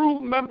whose true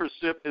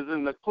membership is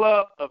in the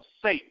club of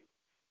Satan.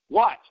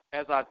 Watch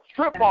as I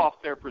strip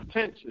off their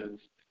pretensions,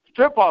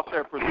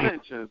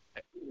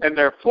 and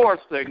they're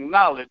forced to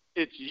acknowledge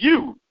it's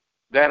you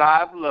that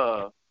I've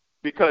loved,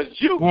 because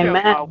you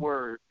kept my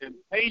word in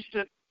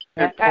patient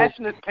and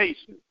passionate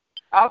patience.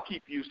 I'll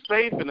keep you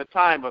safe in a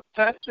time of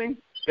testing.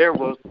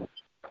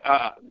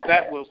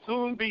 That will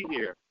soon be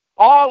here.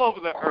 All over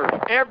the earth,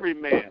 every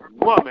man,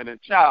 woman,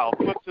 and child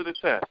put to the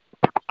test.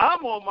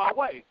 I'm on my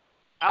way.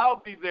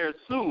 I'll be there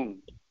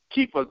soon.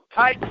 Keep a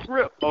tight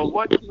grip on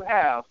what you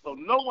have so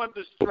no one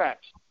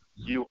distracts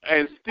you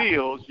and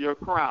steals your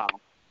crown.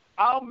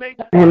 I'll make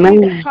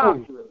you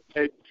conqueror,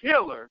 a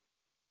pillar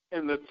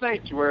in the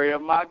sanctuary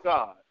of my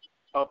God,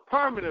 a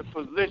permanent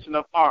position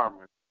of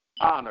honor.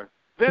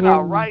 Then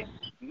I'll write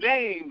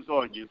names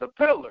on you, the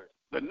pillars,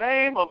 the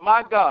name of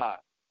my God,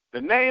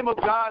 the name of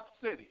God's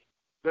city,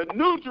 the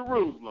new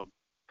Jerusalem,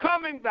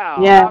 coming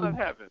down out of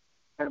heaven,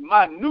 and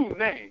my new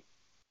name.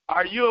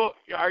 Are your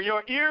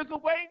ears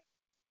awake?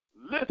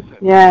 Listen.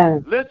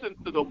 Listen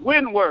to the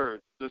wind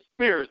words, the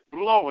Spirit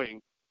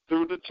blowing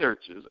through the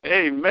churches.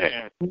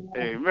 Amen.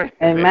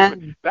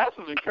 Amen. That's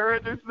some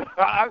encouragement.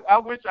 I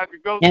wish I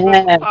could go through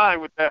some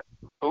time with that,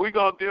 but we're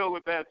going to deal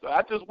with that. So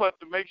I just want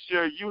to make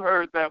sure you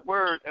heard that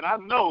word, and I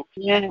know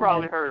you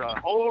probably heard a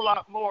whole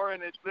lot more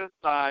in it this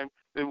time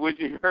than what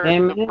you heard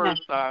the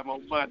first time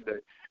on Monday.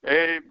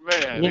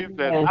 Amen. He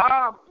said,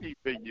 I'm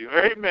keeping you.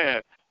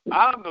 Amen.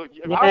 I'm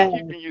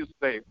keeping you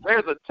safe.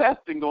 There's a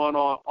testing going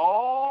on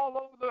all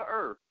over the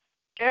earth.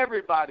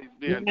 Everybody's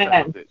being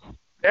tested.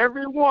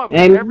 Every woman,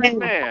 every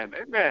man.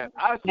 Amen.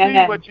 I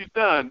see what you've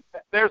done.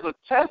 There's a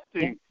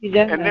testing,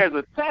 and there's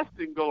a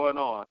testing going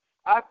on.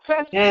 I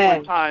test you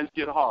when times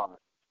get hard.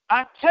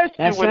 I test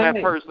you when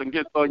that person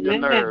gets on your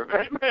nerve.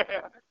 Amen.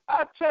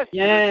 I test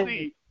you to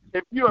see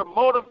if you are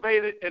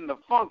motivated in the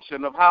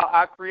function of how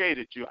I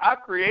created you. I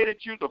created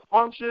you to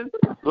function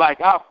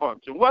like I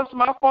function. What's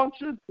my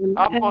function?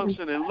 I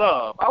function in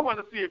love. I want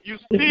to see if you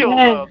still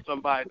love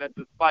somebody that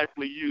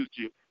despitefully used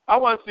you. I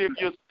want to see if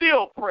you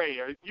still pray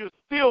or you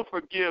still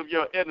forgive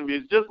your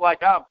enemies, just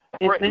like I've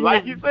prayed.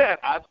 Like you said,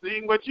 I've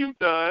seen what you've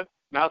done.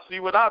 Now see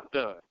what I've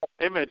done.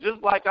 Amen.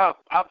 Just like I've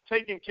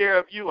taken care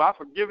of you, I've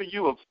forgiven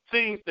you of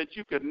things that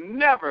you could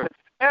never,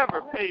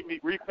 ever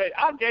repay.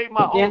 I gave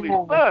my only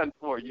son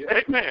for you.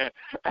 Amen.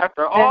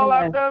 After all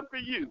I've done for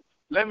you,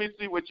 let me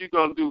see what you're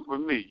going to do for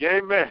me.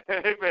 Amen.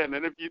 Amen.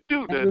 And if you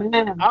do this,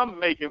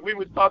 we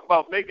would talk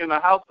about make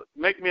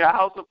me a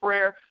house of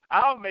prayer.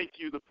 I'll make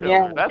you the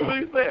pillar. That's what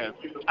he says.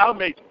 I'll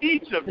make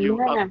each of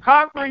you a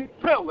conquering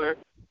pillar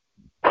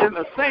in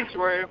the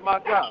sanctuary of my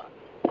God.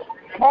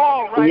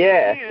 Paul writes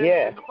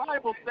and the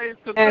Bible says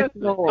consistent.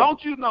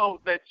 Don't you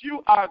know that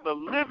you are the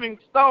living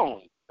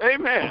stone?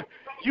 Amen.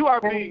 You are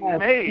being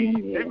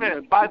made,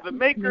 amen, by the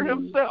Maker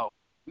himself,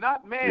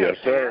 not man's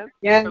hands.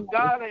 Because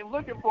God ain't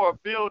looking for a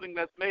building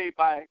that's made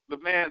by the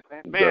man's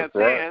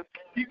hands.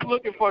 He's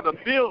looking for the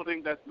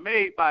building that's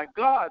made by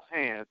God's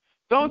hands.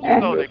 Don't you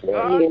know that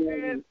God's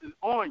hand is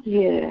on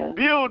you,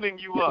 building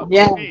you up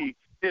to be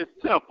his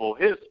temple,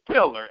 his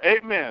pillar,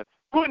 amen,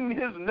 putting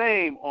his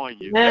name on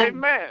you,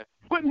 amen,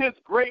 putting his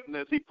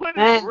greatness. He put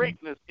his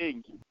greatness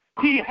in you.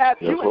 You have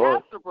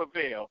to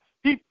prevail.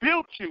 He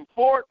built you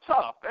for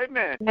tough,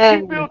 amen.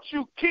 He built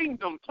you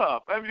kingdom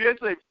tough. I mean, they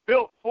say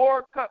built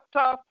for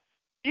tough.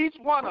 Each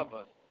one of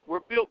us were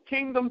built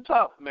kingdom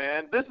tough,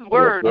 man. This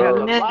word has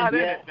a lot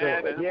in it,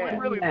 man. And if we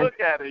really look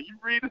at it, you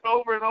read it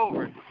over and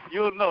over,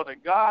 you'll know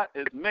that God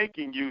is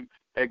making you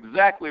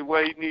exactly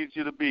where he needs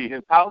you to be.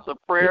 His house of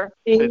prayer,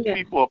 his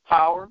people of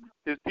power,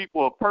 his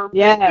people of purpose,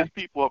 his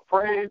people of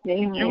praise,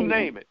 you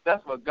name it.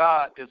 That's what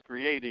God is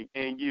creating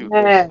in you.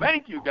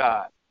 Thank you,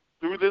 God,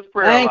 through this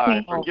prayer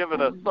line for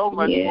giving us so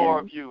much more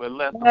of you and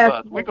less of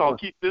us. We're going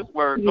to keep this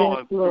word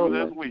going through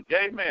this week.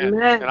 Amen.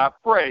 And I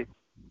pray,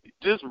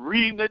 just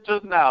reading it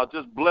just now,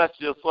 just bless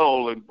your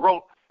soul and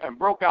broke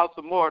out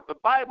some more. The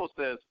Bible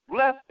says,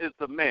 blessed is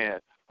the man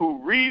who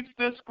reads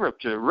this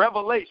scripture,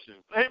 Revelation.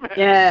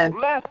 Amen.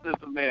 Blessed is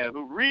the man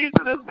who reads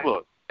this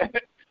book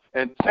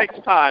and takes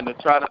time to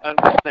try to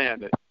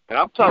understand it. And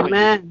I'm telling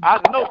you, I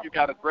know you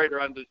got a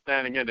greater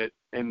understanding in it.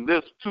 In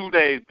these 2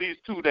 days,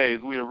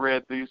 we have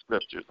read these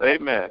scriptures.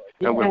 Amen.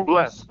 And we're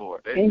blessed for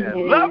it.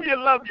 Amen. Love you,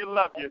 love you,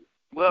 love you.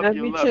 Love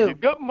you.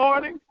 Good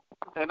morning.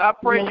 And I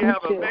pray you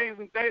have an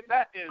amazing day.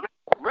 That is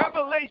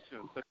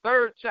Revelation, the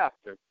 3rd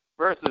chapter,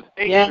 verses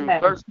 8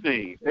 through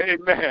 13.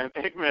 Amen.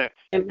 Amen.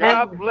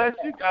 God bless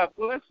you. God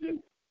bless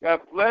you.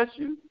 God bless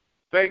you.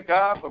 Thank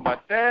God for my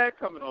dad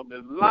coming on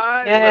this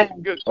line.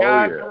 Good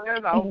guy,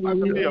 man. I hope I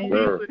can be a piece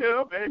of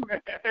him.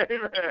 Amen.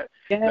 Amen.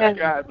 That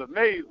guy's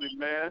amazing,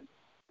 man.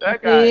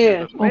 That guy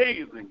is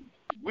amazing.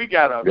 We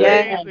got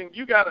amazing.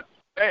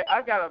 Hey,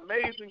 I got an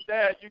amazing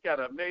dad. You got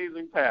an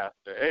amazing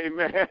pastor.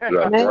 Amen. That's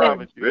I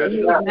promise you.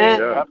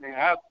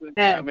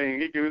 Yeah. I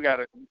mean,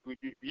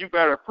 you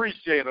better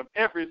appreciate him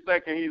every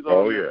second he's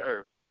on this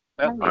earth.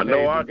 That's I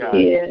know I do.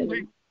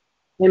 Amen.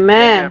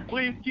 Amen.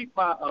 Please keep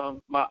my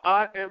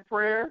aunt in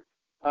prayer.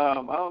 I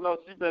don't know.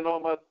 She's been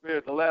on my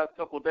spirit the last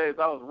couple of days.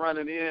 I was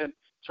running in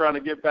trying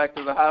to get back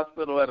to the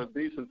hospital at a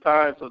decent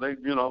time, so they,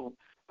 and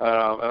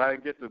I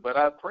didn't get to. But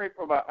I pray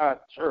for my aunt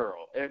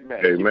Cheryl.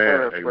 Amen.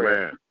 Amen.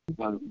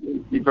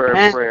 Keep her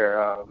in prayer.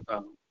 I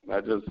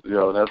just,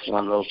 that's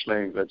one of those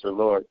things that your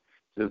Lord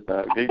just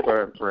keep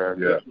her in prayer.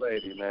 Yeah. This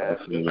lady, man.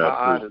 My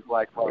aunt is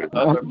like my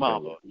other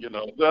mama.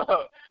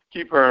 So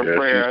keep her in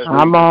prayer.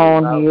 I'm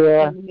on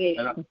here.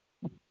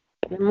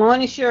 Good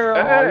morning, Cheryl.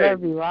 I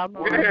love you. I'm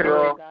on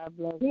here. God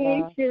bless you.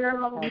 Hey,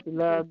 Cheryl. Happy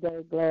Love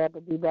Day. Glad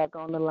to be back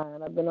on the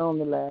line. I've been on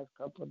the last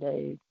couple of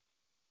days.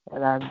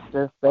 And I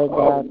just thank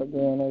God for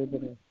being able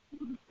to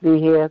be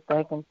here.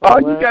 Thank Him for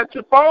you got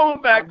your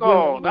phone back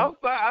on. I'm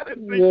sorry. I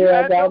didn't think you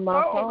had your phone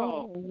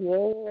on.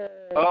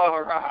 Yeah.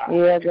 All right.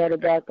 Yeah, I got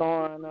it back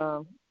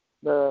on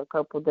a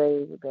couple of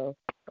days ago.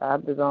 I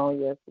was on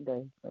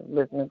yesterday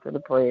listening to the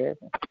prayers.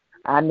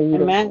 I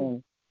need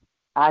it.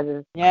 I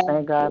just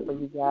thank God for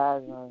you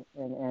guys,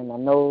 and I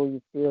know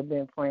you've still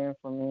been praying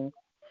for me.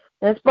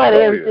 In spite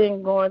of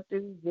everything going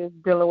through,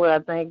 just dealing with, I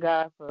thank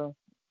God for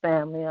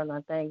family, and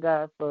I thank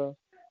God for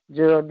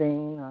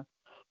Geraldine.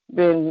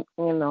 Been,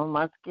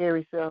 my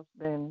scary self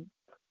been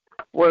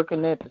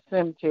working at the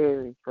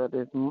cemetery for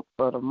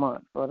the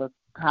month, for the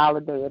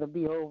holiday. It'll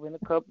be over in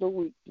a couple of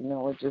weeks.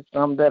 It's just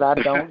something that I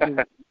don't do,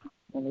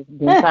 and it's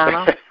been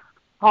kind of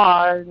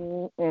hard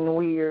and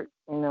weird,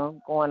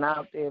 going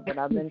out there, but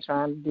I've been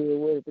trying to deal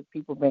with it. The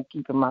people been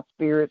keeping my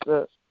spirits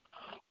up,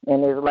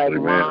 and it's like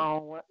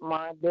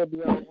my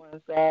Debbie on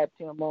one side,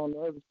 Tim on the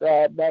other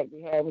side, back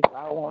behind me, so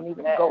I won't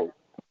even go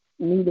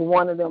neither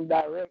one of them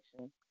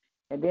directions.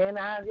 And then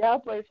y'all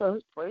pray for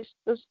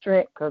the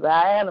strength, because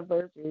our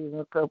anniversary is in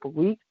a couple of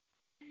weeks,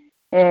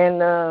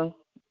 and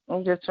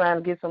I'm just trying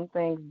to get some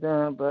things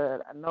done,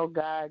 but I know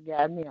God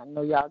got me. I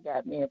know y'all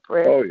got me in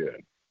prayer. Oh,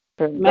 yeah.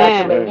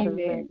 Congratulations,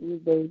 thank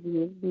you, baby.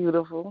 It's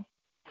beautiful.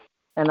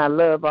 And I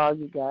love all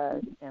you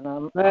guys. And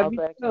I'm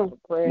back for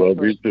prayer.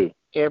 Love you too.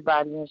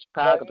 Everybody in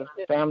Chicago,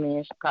 the family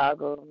in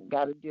Chicago,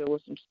 got to deal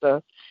with some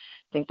stuff.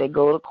 I think they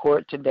go to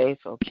court today,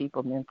 so keep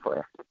them in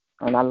prayer.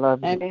 And I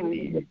love you.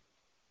 Amen.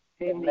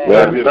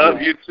 Amen.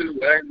 Love you too.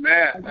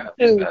 Amen.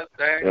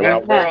 And I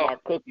wear my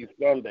cookies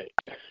Sunday.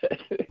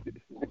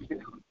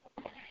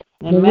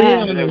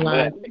 Amen.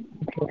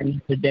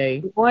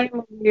 Today. Good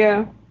morning,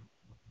 Maria.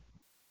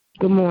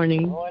 Good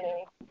morning.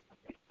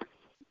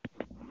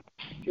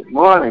 Good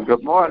morning.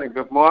 Good morning.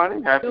 Good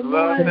morning. Happy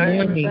Love Day.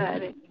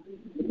 Everybody.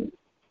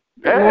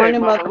 Good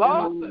morning, Mother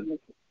Lawson.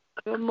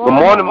 Good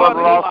morning,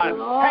 Mother Lawson.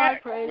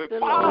 Lord, praise the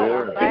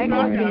Lord. Thank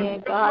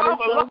you, God is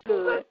so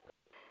good.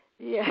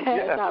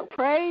 Yes, I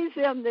praise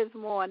Him this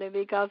morning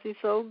because He's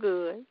so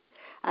good.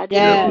 I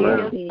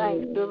just give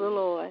thanks to the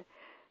Lord.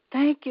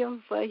 Thank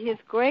Him for His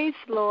grace,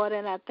 Lord,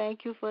 and I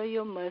thank you for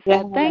your mercy.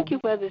 I thank you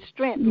for the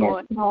strength,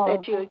 Lord,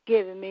 that you're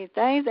giving me.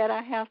 Things that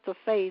I have to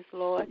face,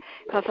 Lord,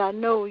 because I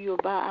know you're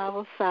by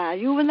our side.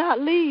 You will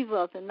not leave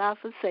us and not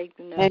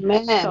forsaken us.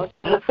 Amen. Because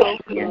you're so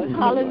good.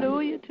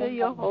 Hallelujah to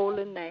your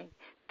holy name.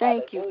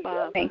 Thank you,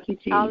 Father. Thank you,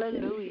 Jesus.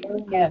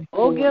 Hallelujah.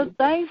 Oh, give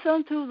thanks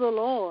unto the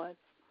Lord.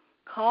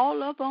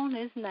 Call upon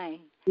His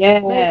name.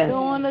 Yes. Make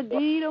known a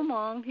deed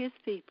among His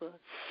people.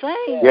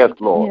 Sing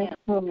Lord.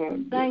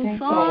 Him. Sing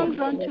songs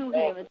unto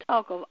Him and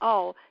talk of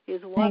all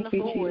His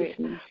wonderful works.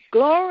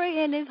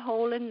 Glory in His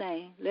holy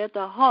name. Let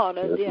the heart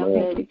of them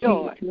that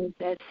joy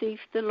that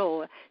seeks the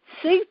Lord.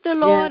 Seek the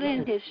Lord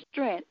in His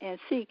strength and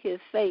seek His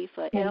face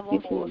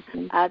forevermore.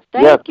 I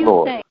thank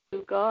you,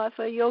 God,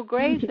 for your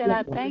grace, and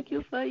I thank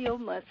you for your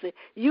mercy.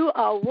 You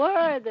are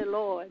worthy,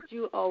 Lord.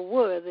 You are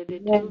worthy to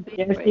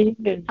be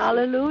praised.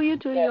 Hallelujah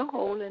to your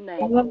holy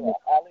name.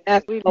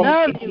 We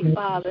love you,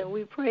 Father, and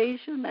we praise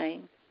your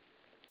name.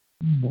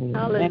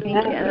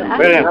 Hallelujah.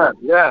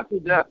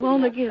 I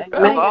want to give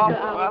thanks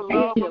to our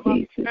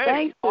Bishop.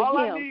 Thanks to all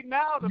him. I need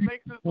now to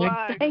make this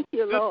line Thank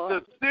you, Lord.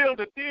 to seal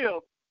the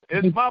deal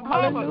is my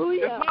mama.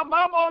 Hallelujah. Is my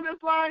mama on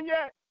this line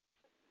yet?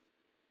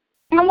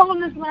 I'm on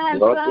this line,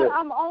 son.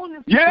 I'm on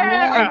this line.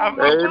 Yeah.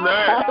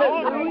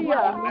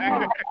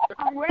 Hallelujah.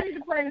 I'm ready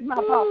to praise my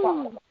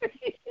papa.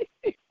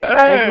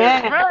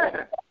 Amen.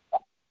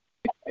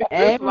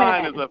 This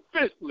line is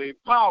officially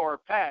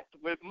power-packed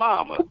with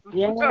mama.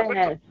 Yes.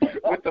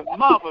 With the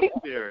mama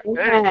spirit.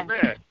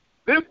 Amen.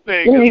 This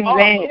thing is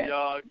awesome,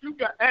 y'all.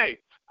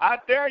 I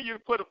dare you to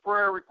put a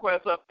prayer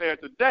request up there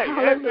today.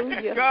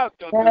 Hallelujah. God's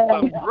going to do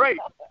something great.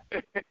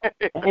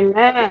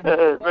 Amen.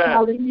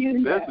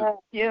 Hallelujah.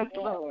 Yes,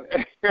 Lord.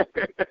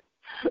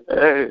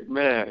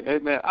 Amen.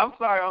 Amen. I'm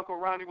sorry, Uncle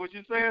Ronnie. Was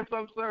you saying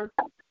something, sir?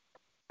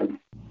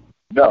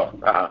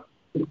 No.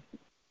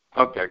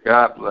 Okay.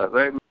 God bless.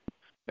 Amen.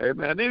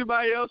 Amen.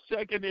 Anybody else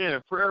checking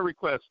in? Prayer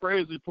requests,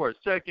 praise reports,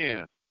 check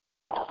in.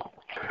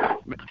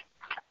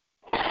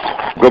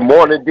 Good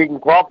morning, Deacon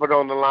Crawford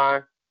on the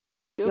line.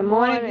 Good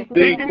morning.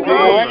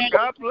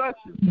 God bless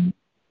you.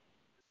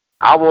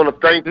 I want to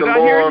thank the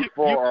Lord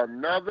for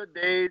another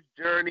day's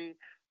journey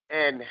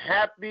and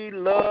happy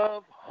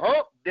Love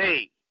Hump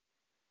Day.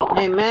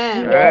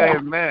 Amen.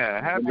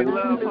 Amen. Happy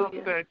Love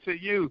Hump Day to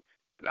you.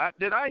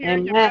 Did I hear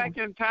you back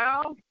in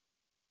town?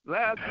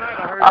 Last night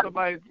I heard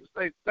somebody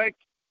say thank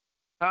you.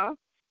 Huh?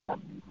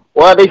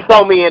 Well, they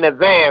saw me in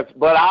advance,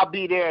 but I'll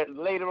be there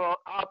later on.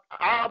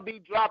 I'll be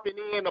dropping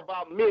in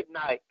about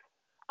midnight.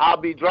 I'll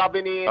be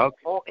dropping in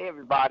on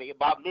everybody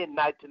about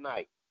midnight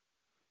tonight.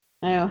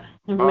 Yeah.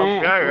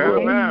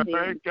 Amen.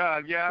 Thank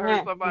God. Yeah, I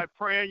heard somebody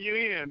praying you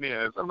in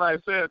there. Somebody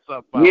said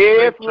something about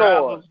yes, safe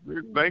travels.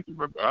 Thank you.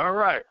 All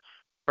right.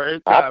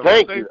 Praise God.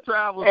 Thank safe you.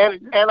 Travels.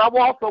 And I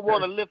also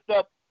want to lift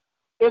up,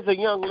 there's a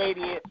young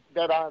lady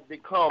that I've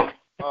become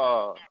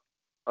a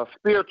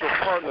spiritual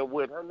partner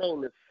with. Her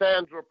name is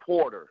Sandra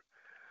Porter.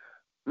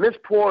 Miss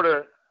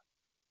Porter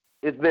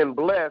has been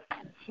blessed.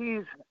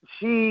 She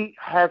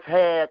has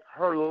had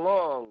her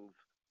lungs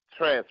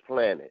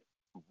transplanted,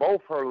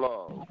 both her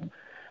lungs.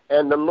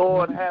 And the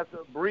Lord has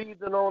her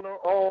breathing on her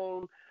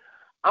own.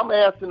 I'm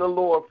asking the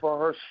Lord for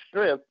her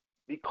strength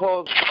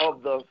because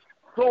of the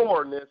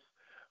soreness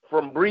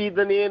from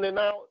breathing in and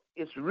out.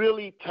 It's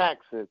really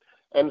taxing.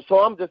 And so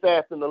I'm just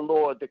asking the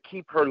Lord to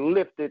keep her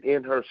lifted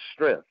in her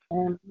strength.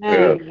 Amen.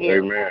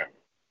 Amen.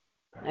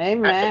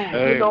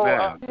 Amen. You know,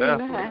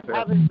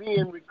 having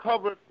been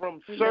recovered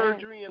from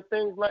surgery and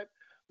things like that,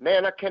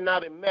 man, I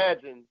cannot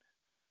imagine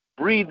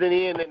breathing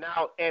in and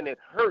out and it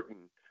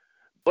hurting,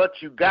 but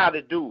you got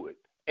to do it.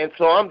 And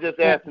so I'm just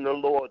asking the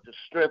Lord to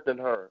strengthen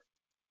her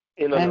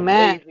in an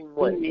amazing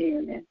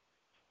way.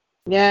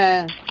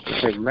 Yeah.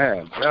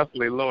 Amen.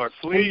 Definitely, Lord.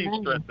 Please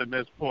strengthen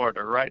Miss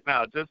Porter right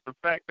now. Just the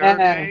fact that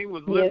her name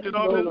was lifted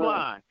on this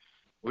line.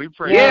 We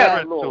pray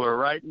strength to her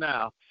right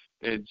now.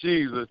 In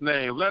Jesus'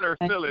 name. Let her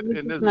feel it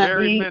in this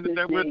very minute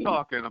that we're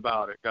talking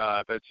about it,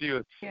 God, that she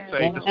would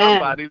say,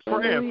 somebody's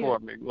praying for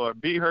me.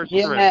 Lord, be her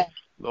strength,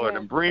 Lord,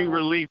 and bring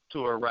relief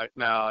to her right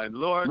now. And,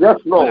 Lord,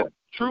 let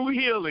true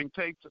healing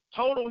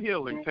total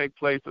healing take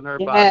place in her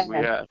body, we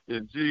ask.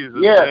 In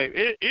Jesus' name.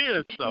 It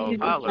is so.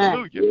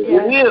 Hallelujah.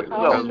 It is so.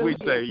 Because we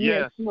say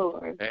yes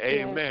and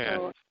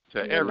amen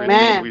to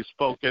everything we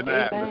spoke in the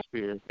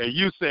atmosphere. And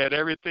you said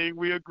everything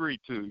we agreed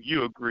to,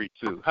 you agreed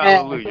to.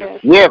 Hallelujah.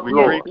 Yes, we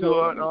agree to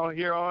it on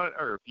here on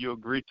earth. You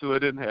agree to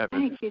it in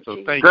heaven. So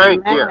thank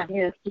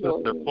you,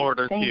 Sister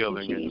Porter's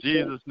healing. In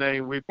Jesus'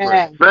 name we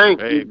pray. Thank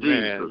you,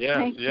 amen.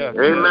 Jesus. Yes.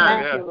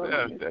 Amen.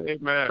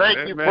 Amen.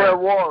 Thank you, prayer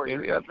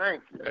warrior. Yes.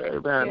 Thank you.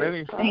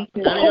 Amen.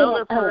 Any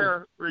other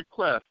prayer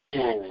requests?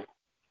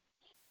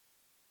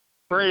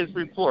 Praise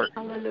report.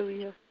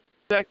 Hallelujah.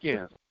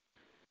 Check-in.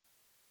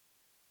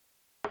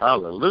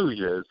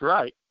 Hallelujah is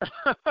right.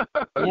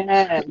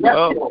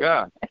 Oh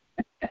God.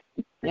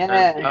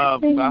 Yeah.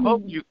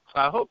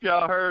 I hope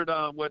y'all heard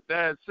what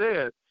Dad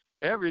said.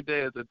 Every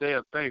day is a day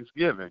of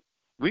Thanksgiving.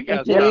 We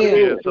got to stop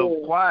being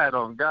so quiet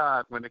on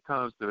God when it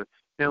comes to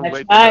Him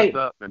waking us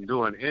up and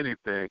doing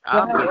anything.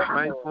 I'm just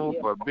thankful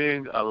for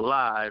being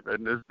alive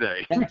in this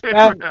day.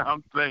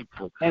 I'm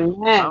thankful.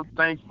 I'm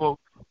thankful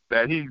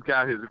that He's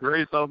got His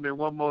grace on me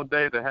one more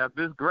day to have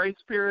this grace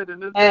period in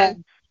this day.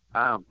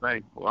 I'm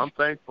thankful. I'm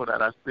thankful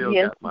that I still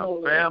got my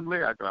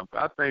family. I'm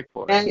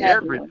thankful for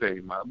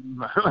everything.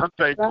 I'm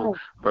thankful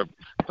for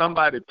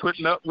somebody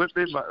putting up with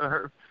me.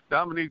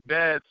 Dominique's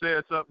dad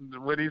said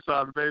something when he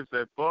saw the baby.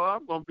 Said, "Boy,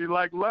 I'm gonna be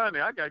like Lonnie.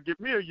 I gotta get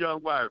me a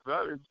young wife.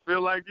 I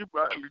feel like you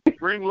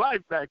bring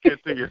life back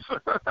into you."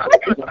 I'm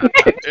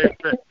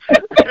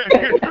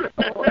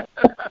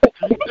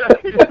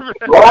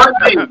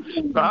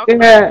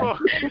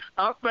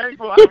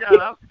thankful.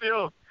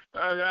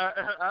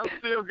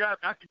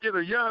 I could get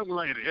a young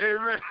lady.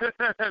 Amen.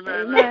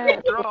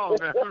 That's strong.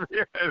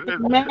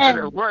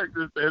 It works.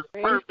 It's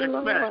perfect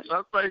match.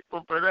 I'm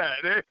thankful for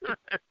that.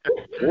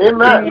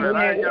 Amen.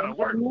 I ain't got to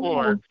work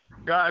for it.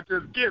 God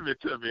just give it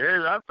to me.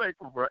 Amen. I'm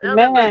thankful for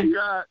everything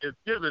God is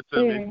giving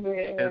to me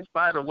in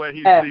spite of what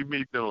He see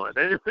me doing.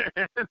 Amen.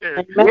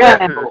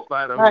 In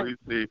spite of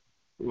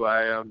who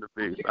I am to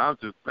be. I'm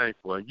just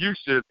thankful. And you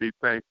should be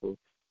thankful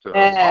to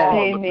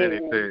all the many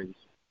things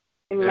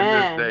in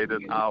this day,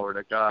 this hour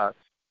that God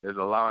is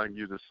allowing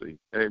you to see.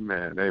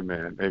 Amen.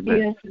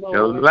 Yes,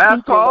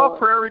 last call,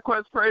 prayer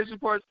requests, praise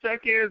reports,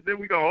 check-ins, then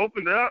we're going to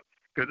open it up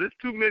because there's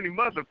too many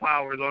mother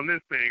powers on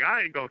this thing.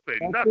 I ain't going to say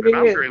nothing.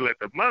 I'm going to let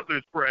the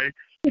mothers pray.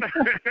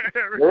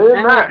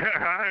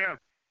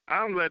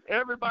 I'm let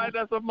everybody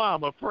that's a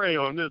mama pray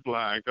on this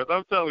line because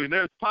I'm telling you,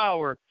 there's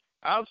power.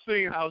 I've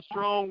seen how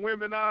strong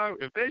women are.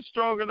 If they're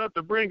strong enough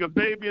to bring a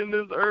baby in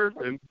this earth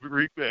and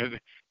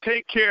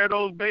take care of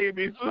those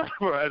babies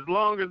for as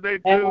long as they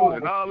do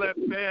and all that,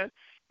 man,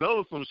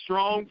 those are some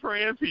strong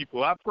praying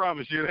people. I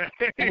promise you that.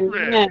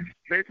 Amen.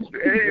 They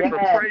able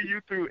to pray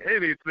you through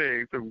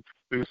anything, through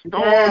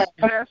storms,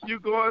 tests you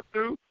going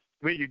through.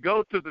 when you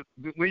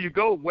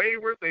go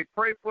wayward, they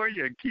pray for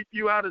you and keep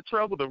you out of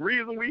trouble. The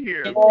reason we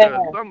here is because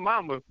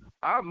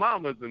our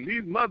mamas and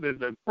these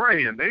mothers are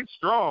praying. They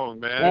strong,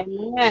 man.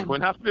 Amen.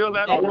 When I feel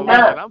that on the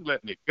line, I'm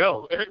letting it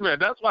go. Amen.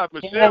 That's why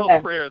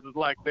Michelle's prayers is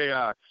like they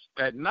are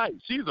at night.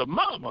 She's a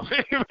mama.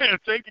 Amen.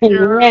 Taking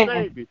care of her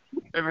baby.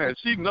 Amen.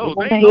 She knows.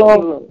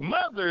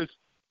 Mothers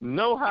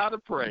know how to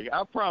pray.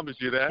 I promise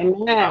you that.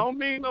 Amen. I don't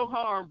mean no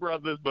harm,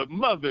 brothers, but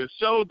mothers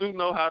sure do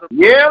know how to pray.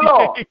 Yeah,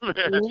 Lord.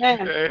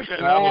 Amen.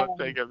 And I want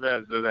to take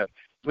advantage of that.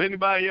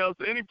 Anybody else,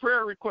 any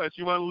prayer requests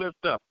you want to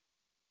lift up?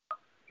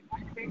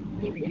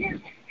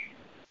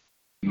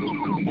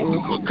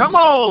 Come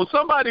on,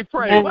 somebody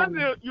pray. Why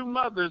don't you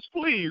mothers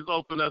please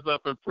open us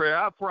up in prayer?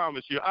 I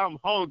promise you, I'm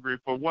hungry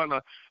for one.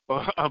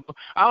 I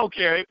don't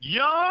care,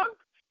 young.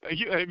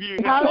 If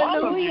you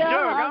all of you young,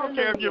 I don't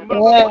care if your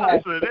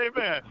mother said,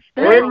 amen.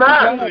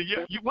 One of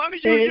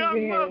you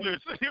young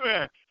mothers,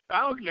 amen.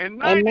 And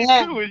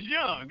 92 is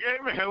young,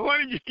 amen.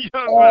 One of you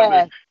young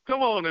mothers,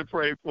 come on and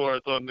pray for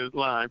us on this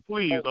line.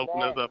 Please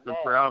open us up in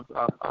prayer.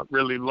 I'm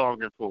really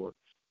longing for it.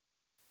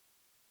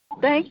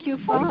 Thank you,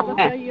 Father,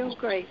 for your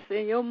grace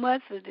and your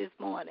mercy this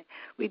morning.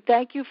 We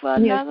thank you for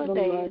another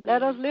day.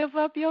 Let us lift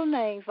up your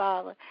name,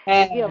 Father,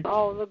 and give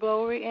all the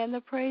glory and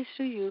the praise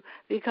to you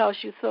because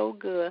you're so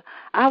good.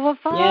 Our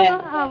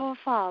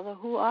Father,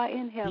 who art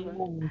in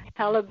heaven,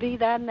 hallowed be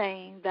thy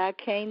name, thy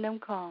kingdom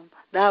come,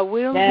 thy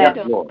will be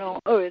done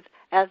on earth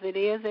as it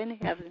is in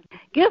heaven.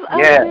 Give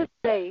us this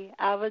day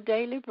our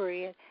daily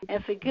bread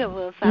and forgive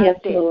us our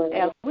debts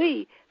as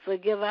we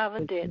forgive our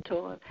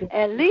debtors.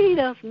 And lead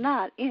us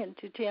not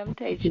into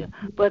temptation,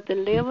 but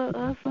deliver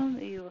us from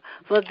evil.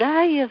 For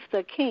thy is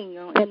the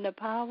kingdom and the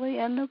power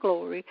and the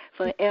glory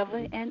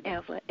forever and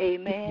ever.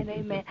 Amen,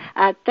 amen.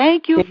 I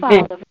thank you,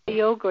 Father, for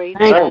your grace.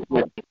 Thank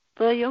you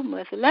for your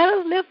mercy. Let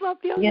us lift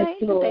up your name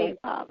today,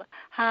 Father,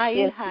 high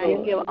and high,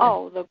 and give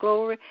all the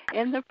glory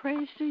and the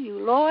praise to you.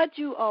 Lord,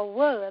 you are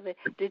worthy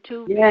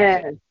to be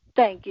praised.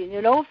 Thank you.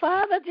 You know,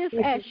 Father, just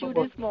ask you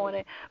this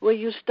morning, will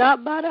you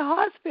stop by the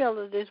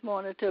hospital this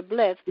morning to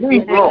bless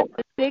the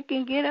sick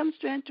and get them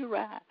strength to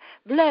rise?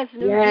 Bless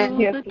New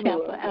Jerusalem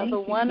Temple as a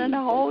one and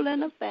a whole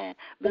and a fan.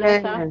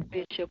 Bless our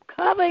bishop.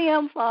 Cover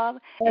him, Father,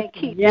 and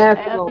keep him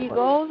as he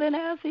goes and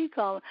as he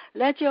comes.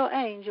 Let your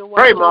angel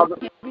watch over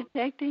him,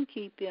 protect and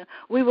keep him.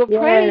 We will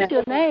praise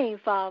your name,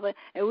 Father,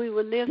 and we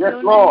will lift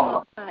your name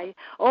up high.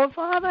 Oh,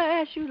 Father,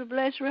 I ask you to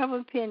bless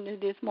Reverend Pena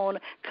this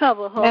morning.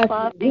 Cover her,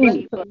 Father, and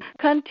keep her.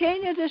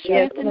 Continue to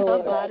strengthen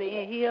her body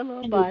and heal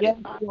her body.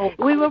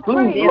 We will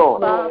praise you,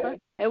 Father,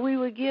 and we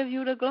will give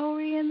you the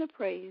glory and the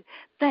praise.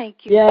 Thank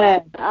you,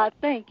 Father. I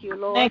thank you,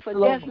 Lord, for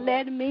just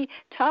letting me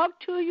talk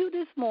to you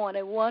this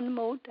morning one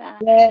more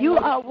time. You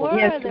are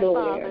worthy,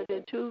 Father,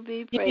 to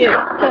be praised.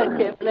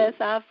 Touch and bless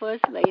our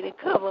First Lady.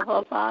 Cover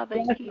her, Father,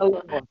 and keep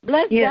her.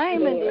 Bless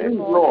Diamond this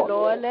morning,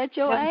 Lord. Let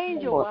your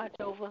angel watch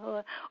over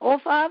her. Oh,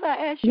 Father,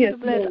 I ask you to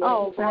bless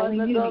all boys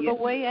and girls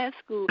away at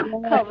school.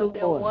 Cover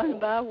them one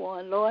by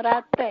one. Lord,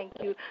 I thank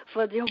you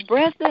for your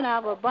breath in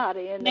our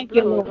body and the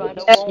blood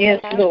running warm in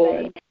our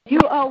veins. You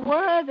are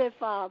worthy,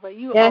 Father.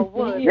 You are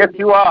worthy. Yes,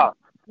 you are.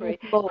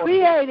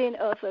 Creating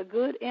us a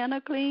good and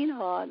a clean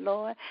heart,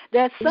 Lord,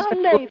 that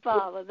someday,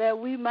 Father, that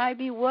we might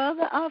be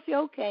worthy of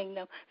your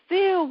kingdom,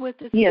 filled with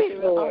the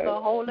Spirit of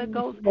the Holy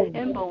Ghost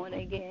and born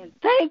again.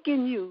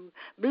 Thanking you.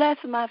 Bless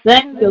my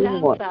family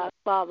down south,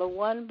 Father,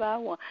 one by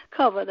one.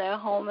 Cover their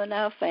home and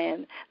their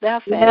family,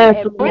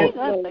 and bring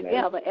us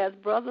together as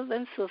brothers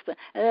and sisters,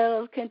 and let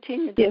us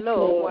continue to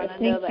love one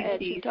another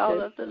as you taught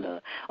us to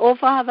love. Oh,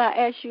 Father,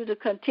 I ask you to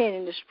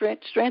continue to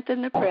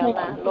strengthen the prayer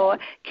line, Lord.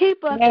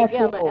 Keep us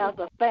together as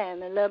a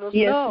family. Let us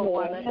love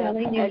one another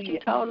as you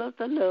taught us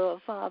to love,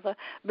 Father.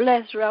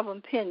 Bless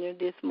Reverend Pena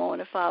this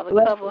morning, Father.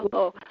 Cover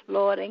her,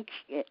 Lord,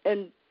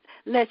 and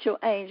let your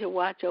angel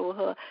watch over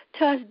her.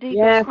 Touch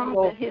Deacon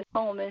Crump his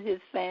home and his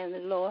family,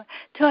 Lord.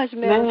 Touch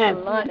Minister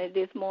Lonnie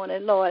this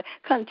morning, Lord.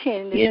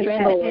 Continue to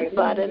strengthen his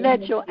body.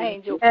 Let your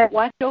angel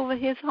watch over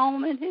his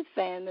home and his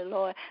family,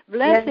 Lord.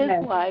 Bless his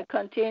wife.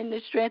 Continue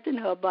to strengthen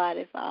her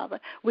body, Father.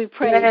 We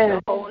praise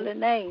your holy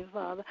name,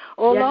 Father.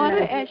 Oh, Lord,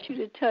 I ask you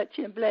to touch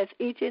and bless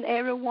each and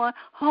every one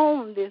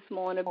home this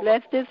morning.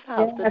 Bless this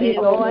house today,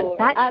 Lord.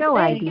 I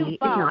thank you,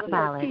 Father,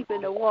 for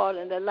keeping the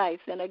water and the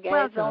lights and the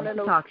gas on and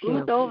the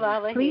roof over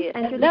our head.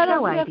 Enter the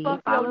show ID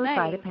followed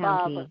by the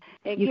pound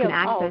key. You can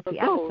access the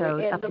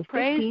episode up to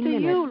 15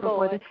 minutes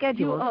before the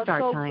scheduled start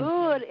time. You are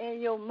so good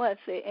in your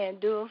mercy and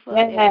do it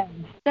forever.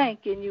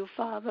 Thanking you,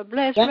 Father.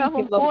 Bless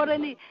Reverend Porter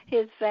and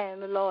his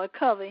family, Lord.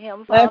 Cover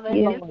him, Father,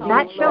 and his home,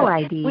 that show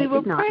ID we will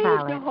is not praise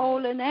valid. your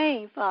holy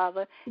name,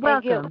 Father,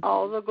 and give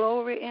all the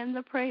glory and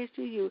the praise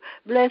to you.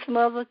 Bless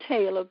Mother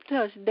Taylor.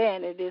 Touch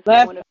Danny this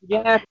morning.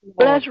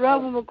 Bless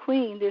Reverend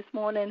McQueen this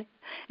morning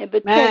and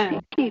protect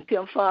and keep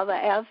him, Father,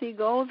 as he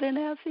goes and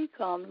as he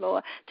comes,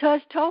 Lord.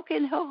 Touch Token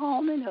in her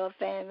home and her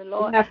family,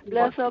 Lord.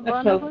 Bless her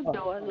abundant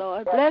joy,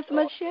 Lord. Bless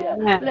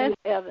Michelle. Bless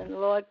Evan,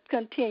 Lord.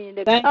 Continue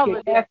to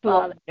cover them,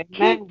 Father.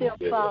 Keep them,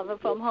 Father,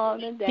 from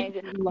harm and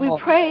danger. We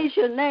praise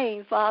your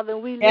name, Father,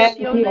 and we lift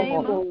your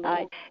name up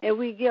high, and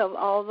we give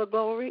all the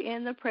glory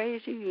and the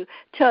praise to you.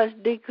 Touch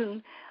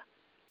Deacon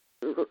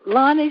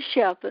Lonnie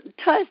Shelton,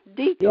 touch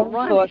Deacon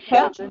Ronnie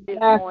Shelton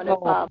this morning,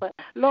 Father.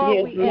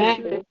 Lord, we ask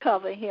you to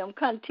cover him,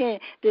 continue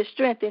to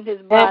strengthen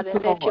his body,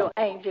 and let your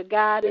angel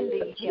guide and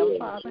lead him,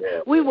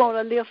 Father. We want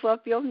to lift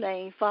up your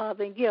name,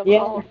 Father, and give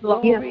all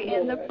glory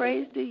and the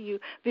praise to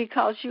you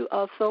because you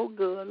are so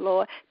good,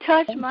 Lord.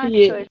 Touch my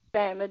church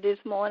family this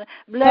morning.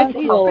 Bless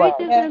these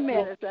preachers and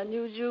ministers,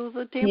 New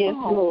Jerusalem Temple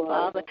Home,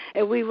 Father,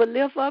 and we will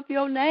lift up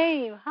your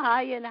name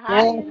high and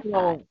high and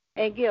high.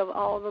 And give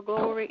all the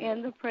glory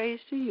and the praise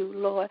to you,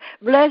 Lord.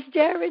 Bless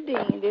Jerry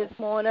Dean this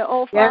morning.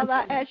 Oh, Father,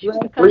 I ask you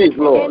to come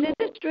in and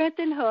to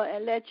strengthen her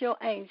and let your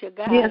angel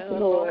guide her,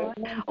 Lord.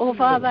 Oh,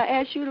 Father, I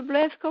ask you to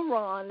bless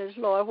Karan, this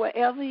Lord,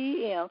 wherever he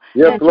is.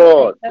 Yes,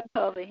 Lord.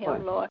 Cover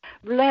him, Lord.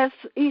 Bless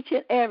each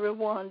and every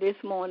one this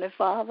morning,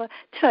 Father.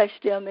 Touch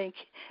them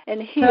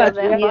and heal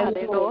their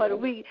body, Lord.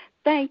 We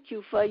thank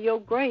you for your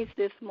grace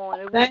this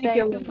morning. We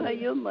thank you for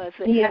your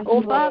mercy.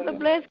 Oh, Father,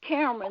 bless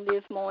Cameron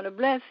this morning.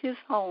 Bless his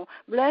home.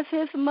 Bless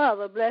his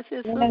mother. Bless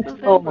his sisters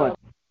and brothers.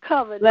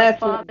 Cover them,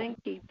 Father, and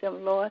keep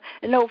them, Lord.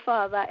 And, oh,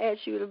 Father, I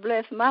ask you to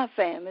bless my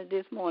family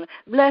this morning.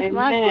 Bless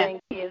my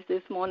grandkids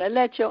this morning.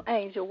 Let your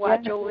angel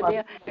watch over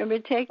them and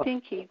protect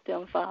and keep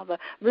them, Father.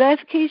 Bless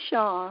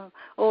Keyshawn,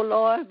 oh,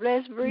 Lord.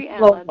 Bless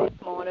Brianna this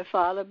morning,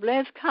 Father.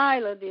 Bless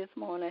Kyla this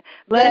morning.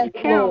 Bless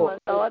Cameron,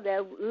 Lord,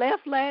 that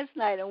left last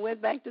night and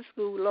went back to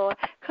school, Lord.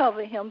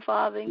 Cover him,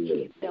 Father, and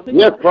keep them.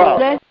 Yes, Father.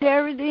 Bless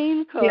Jerry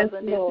Dean's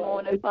cousin this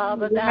morning,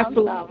 Father, down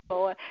south,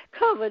 Lord.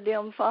 Cover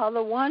them,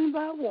 Father, one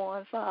by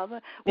one, Father.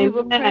 We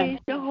will praise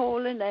your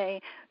holy name,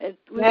 and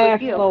we will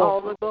give all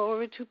the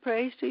glory to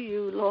praise to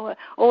you, Lord.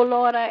 Oh,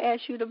 Lord, I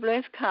ask you to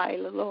bless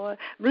Kyla, Lord.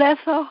 Bless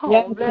her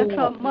home. Bless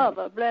her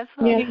mother. Bless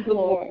her,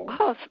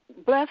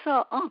 bless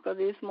her uncle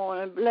this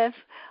morning. Bless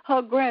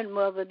her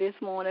grandmother this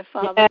morning,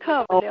 Father.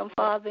 Cover them,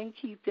 Father, and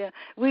keep them.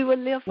 We will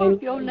lift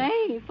up your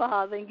name,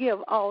 Father, and give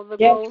all the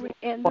glory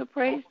and the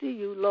praise to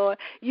you, Lord.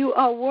 You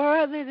are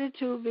worthy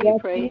to be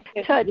praised.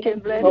 Touch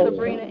and bless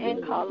Sabrina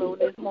and Carlo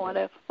this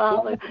morning,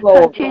 Father.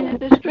 Continue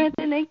to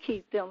strengthen and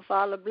keep them,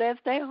 Father. Bless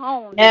their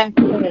home.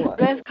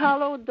 Bless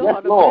Carlo's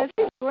daughter. Bless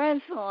his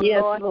grandson,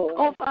 Lord.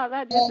 Oh, Father,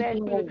 I just ask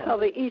you to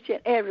cover each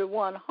and every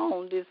one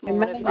home this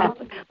morning,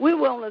 Father. We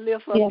want to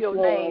lift up your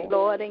name,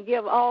 Lord, and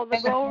give all the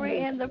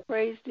glory and the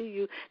praise to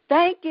you.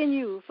 Thanking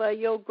you for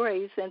your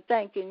grace and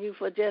thanking you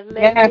for just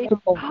letting me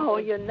call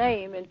your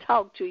name and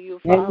talk to you,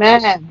 Father,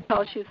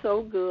 because you're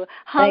so good.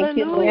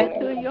 Hallelujah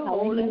to your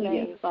holy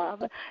name,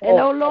 Father. And,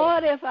 oh,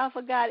 Lord, if I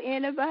forgot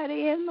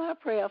anybody in my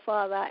prayer,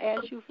 Father, I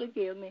ask you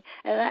forgive me.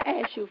 And I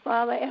ask you,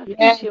 Father, as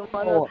each and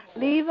one of us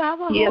leave our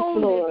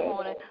home this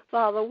morning,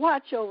 Father,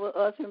 watch over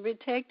us and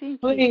protect and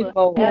keep us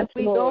as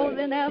we go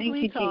and as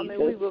we come,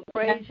 and we will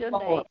praise your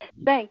name,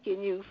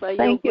 thanking you for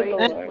your grace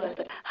and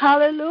mercy.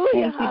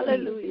 Hallelujah,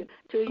 hallelujah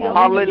to your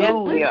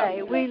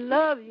name. We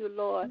love you,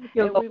 Lord,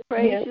 and we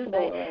praise your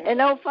name.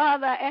 And, oh,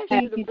 Father, I ask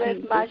you to bless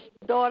my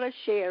daughter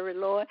Sherry,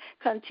 Lord.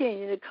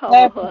 Continue to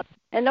cover her.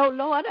 And, oh,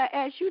 Lord, I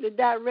ask you to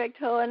direct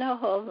her and her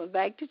husband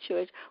back to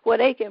church where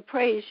they can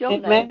praise your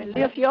name and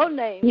lift your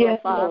name,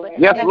 Father.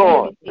 Yes,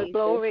 Lord. The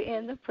glory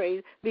and the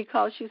praise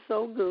because you're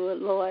so good,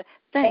 Lord.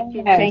 Thank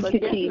you for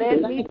just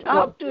letting me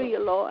talk to you,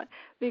 Lord,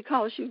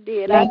 because you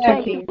did. I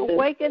thank you for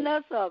waking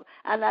us up,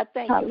 and I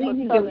thank you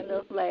for covering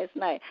us last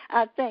night.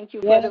 I thank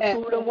you for the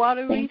food and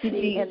water we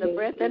see and the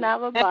breath in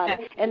our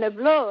body and the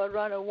blood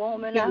running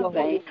warm in our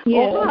veins.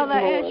 Oh, Father,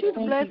 I ask you to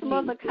bless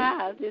Mother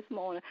Kyle this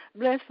morning.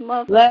 Bless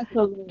Mother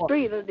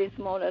Streeter this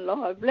morning,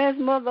 Lord. Bless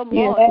Mother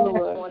Martin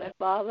this morning,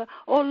 Father.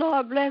 Oh,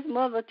 Lord, bless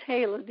Mother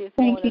Taylor this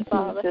morning,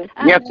 Father.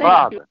 I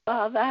thank you,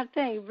 Father. I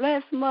thank you.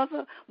 Bless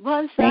Mother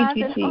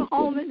Bunside and her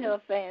home and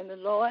her family,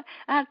 Lord.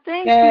 I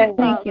thank you,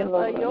 Father,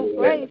 for your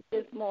grace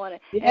this morning.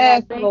 And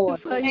I thank you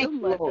for your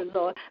mother,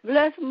 Lord.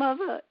 Bless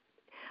Mother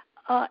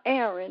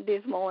Aaron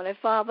this morning,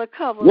 Father.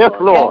 Cover her,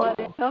 Lord,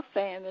 and her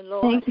family,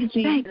 Lord.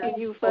 Thank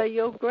you for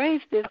your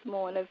grace this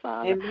morning,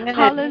 Father.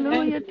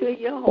 Hallelujah to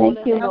your holy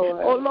name.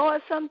 Oh,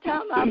 Lord,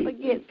 sometimes I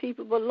forget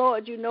people, but,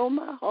 Lord, you know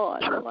my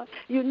heart, Lord.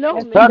 You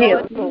know me,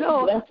 Lord. You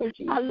know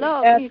I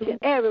love each and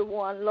every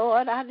one,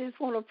 Lord. I just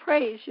want to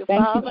praise you,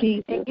 Father,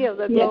 and give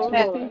the glory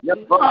to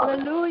you.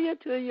 Hallelujah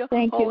to your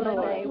holy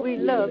name. We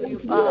love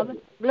you, Father.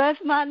 Bless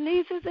my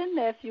nieces and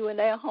nephews and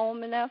their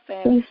home and their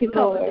family.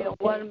 Cover them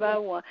one by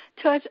one.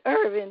 Touch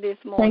Irvin this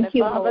morning,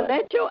 Father. Lord.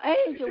 Let your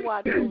angel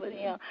watch over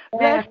him.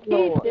 Bless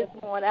Keith this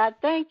morning. I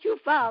thank you,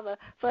 Father,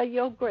 for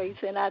your grace,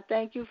 and I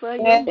thank you for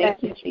your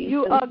mercy.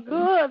 You are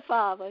good,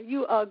 Father.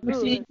 You are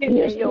good.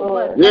 And your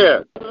mercy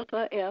is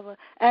forever.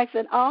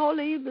 Asking all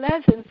these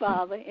blessings,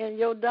 Father, in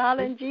your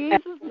darling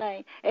Jesus'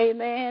 name.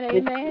 Amen,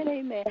 amen,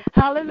 amen.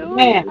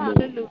 Hallelujah,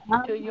 hallelujah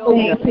to your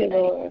name. Thank you,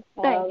 Lord.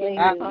 Thank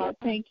you, Father.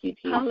 Thank you,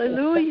 Jesus.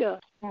 Hallelujah.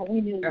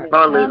 Hallelujah.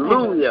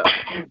 Hallelujah.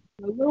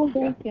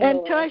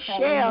 And touch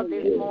Cheryl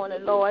this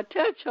morning, Lord.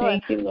 Touch her.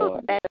 Thank you,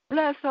 Lord. And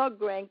bless her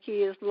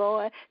grandkids,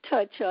 Lord.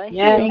 Touch her.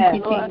 Thank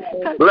you, Lord.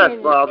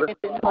 Bless,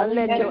 Father.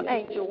 Let your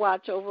angel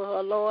watch over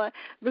her, Lord.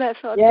 Bless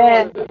her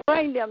daughters.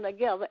 Bring them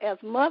together as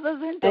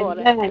mothers and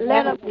daughters.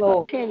 Let them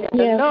continue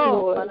to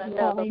love one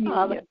another,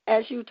 Father,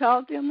 as you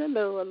taught them to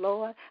love,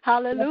 Lord.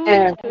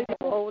 Hallelujah to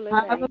your holy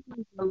name.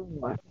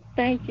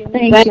 Thank you.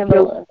 Thank you,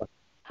 Lord.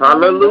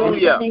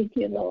 Hallelujah. Thank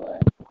you,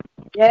 Lord.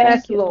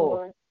 Yes,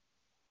 Lord.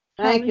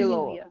 Thank you,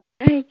 Lord.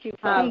 Thank you,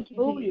 Father.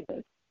 Hallelujah.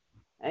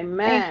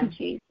 Amen. Thank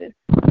you, Jesus.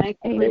 Thank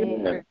you,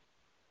 Amen.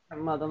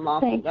 Mother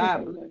Martha.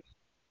 God bless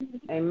you.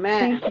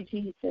 Amen. Thank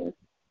you, Jesus.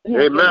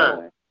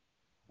 Amen.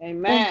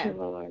 Amen. Thank you,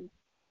 Lord.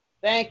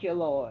 Thank you,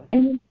 Lord.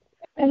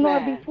 And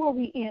Lord, before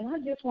we end, I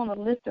just want to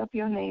lift up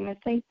your name and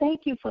say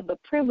thank you for the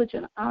privilege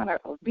and honor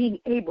of being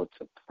able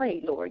to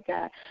pray, Lord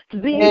God, to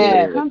be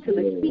able to come to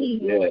the key,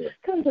 Lord,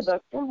 come to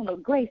the throne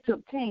of grace to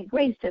obtain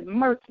grace and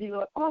mercy,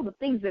 Lord, all the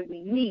things that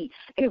we need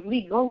if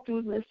we go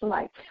through this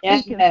life.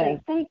 We can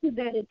say thank you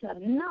that it's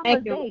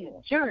another day's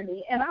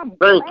journey, and I'm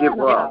glad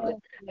about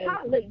it.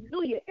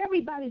 Hallelujah.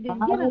 Everybody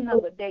didn't get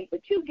another day,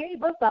 but you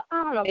gave us the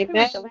honor and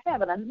privilege of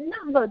having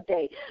another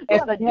day.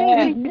 Lord, a day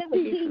we've never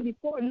seen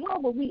before, nor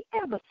will we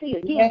ever see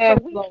again. So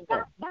we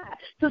stop by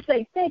to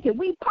say thank you.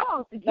 We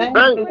pause to give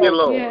thank you,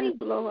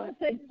 Lord.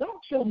 We say,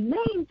 exalt your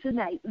name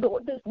tonight,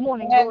 Lord, this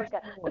morning, Lord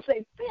God. To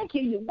say thank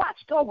you. You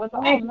watched over us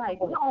all night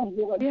long,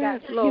 Lord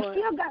God. You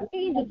still got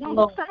angels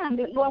on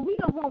assignment, Lord. We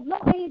don't want no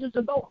angels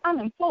to go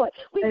unemployed.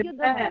 We give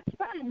them an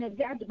assignment,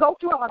 God, to go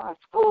throughout our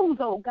schools,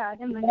 oh God,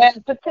 and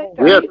to protect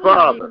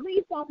our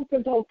police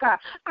officers, oh God,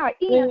 our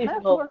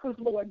EMS workers,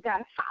 Lord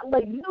God.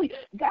 Hallelujah.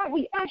 God,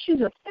 we ask you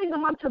to send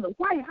them up to the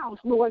White House,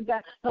 Lord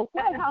God. The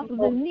White House is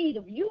in need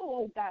of you,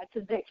 oh God,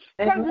 today.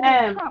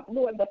 President Trump,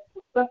 Lord,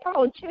 the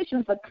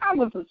politicians, the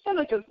Congress, the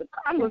senators, the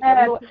Congress,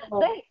 Lord,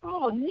 they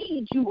all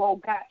need you, oh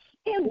God.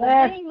 In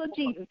the name of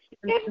Jesus.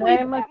 If we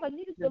ever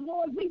need the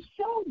Lord, we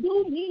sure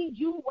do need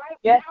you right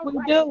now.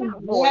 Right now,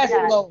 Lord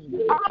God.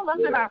 All of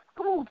it, our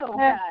schools, oh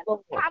God.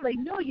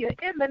 Hallelujah.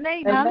 In the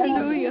name of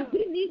Jesus.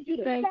 We need you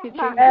to stop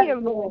by here,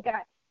 Lord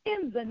God.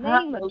 In the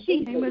name of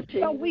Jesus.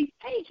 So we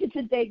thank you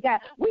today, God.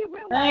 We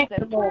realize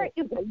that prayer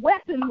is a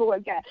weapon,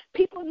 Lord God.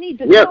 People need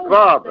to know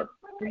that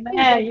prayer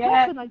is a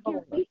weapon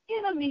against the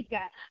enemy,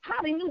 God.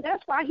 Hallelujah.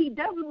 That's why he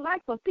doesn't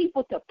like for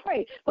people to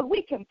pray. But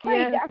we can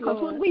pray, God,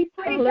 because when we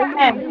pray,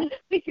 God,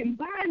 we can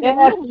bind the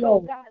loose, oh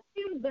God,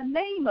 in the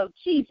name of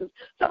Jesus.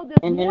 So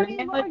this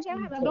morning, Lord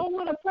God, I don't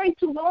want to pray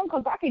too long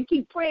because I can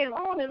keep praying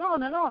on and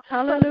on and on.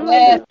 Hallelujah. So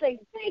I just say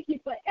thank you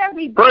for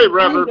everybody. Pray,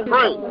 Reverend,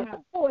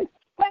 pray.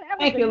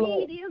 Whatever the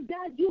need is,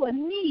 God, you a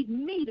need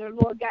meter,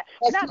 Lord God.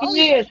 Not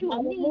only that, you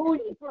a need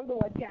keeper,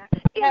 Lord God.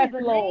 In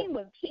the name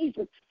of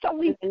Jesus. So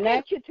we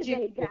thank you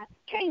today, God.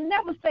 Can't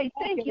never say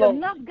thank you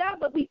enough, God,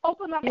 but we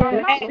open up our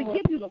mouth to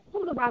give you the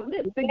fruit of our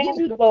lips, to give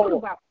you the fruit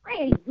of our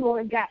praise,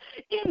 Lord God.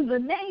 In the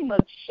name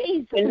of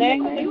Jesus.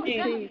 You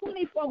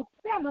are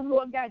 24/7,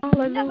 Lord God.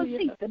 You never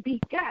cease to be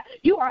God.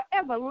 You are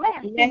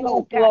everlasting,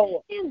 Lord God.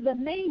 In the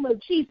name of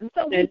Jesus.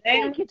 So we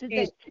thank you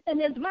today.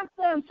 And as my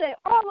son said,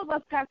 all of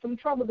us got some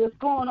trouble that's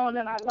going on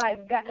in our life,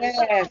 God.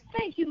 But I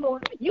thank you,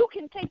 Lord. You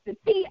can take the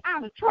T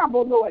out of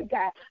trouble, Lord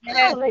God.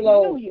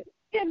 Hallelujah.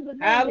 In the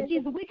name of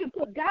Jesus, we can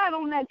put God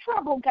on that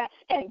trouble, God,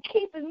 and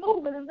keep it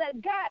moving and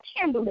let God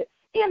handle it.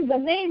 In the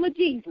name of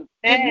Jesus.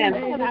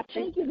 And I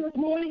thank you this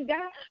morning,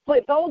 God,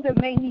 for those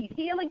that may need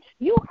healing.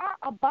 You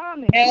are a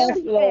balm in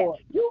Gilead.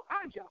 You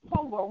are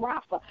Jehovah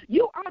Rapha.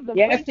 You are the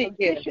great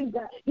physician,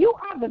 God. You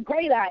are the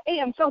great I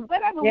am. So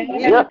whatever we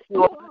need,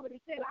 you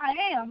already said,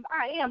 I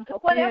am. So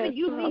whatever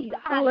you need,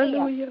 I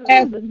am.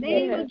 In the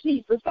name of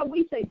Jesus. So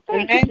we say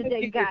thank you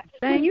today, God.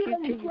 When you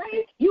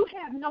pray, you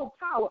have no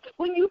power.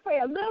 When you pray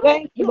a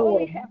little, you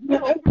only have no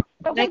power.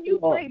 But when you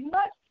pray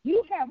much,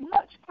 you have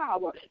much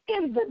power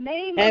in the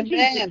name of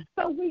Jesus.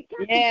 So we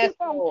got to keep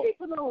on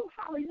keeping on,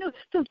 hallelujah,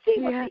 to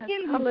see what the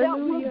end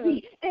result will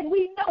be. And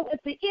we know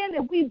at the end,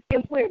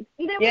 if we're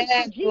living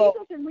for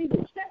Jesus and we've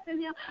accepted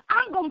him,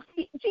 I'm going to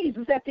see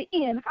Jesus at the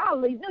end,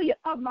 hallelujah,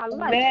 of my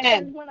life.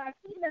 And when I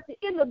see him at the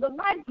end of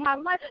my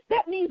life,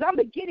 that means I'm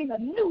beginning a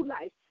new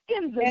life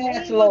in the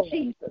name of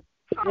Jesus.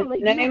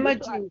 Hallelujah. Name of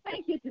Jesus. Jesus. I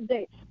thank you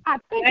today. I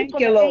thank you for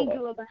the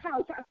angel of the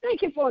house. I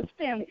thank you for his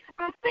family.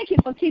 I thank you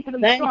for keeping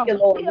them strong. You,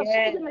 Lord. We have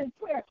put them in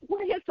prayer.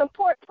 We're his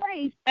support,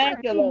 praise,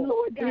 thank you,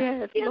 Lord God.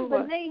 Yes, in Lord.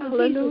 the name of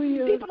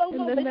Hallelujah. Jesus. People don't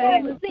know the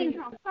name of things,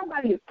 how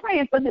somebody is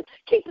praying for them,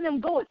 keeping them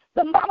going.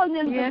 The mama and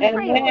them is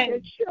praying for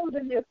their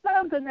children, their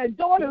sons and their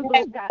daughters,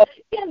 Lord God.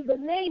 In the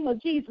name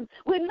of Jesus.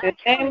 We're not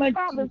counting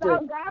fathers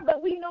out, God,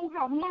 but we know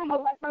how mama,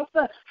 like my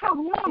son, how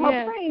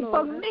mama praying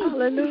for me.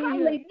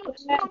 Hallelujah.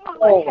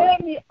 Mama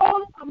had me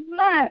on my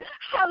mind.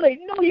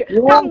 Hallelujah.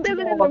 I'm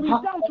living in the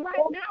results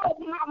right now of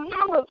my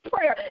mama's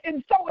prayer,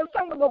 and so are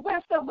some of the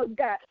rest of us,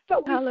 God.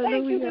 So we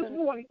thank you this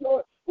morning,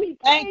 Lord. We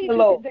praise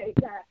you today,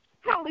 God.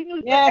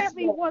 Hallelujah. Yes,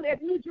 everyone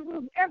at New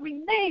Jerusalem, every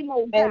name,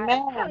 oh God.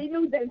 Amen.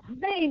 Hallelujah. That's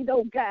named,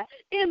 oh God.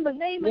 In the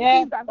name of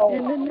yes, Jesus. I Lord.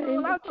 in the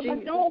name of Jesus.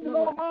 Don't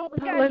go wrong, but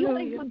God, you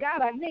ain't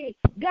forgot our name.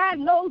 God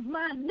knows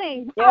my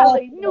name. Yes,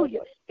 hallelujah.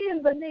 Lord.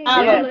 In the name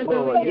Yes, of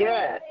Lord. Jesus.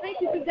 Yes.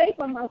 Thank you today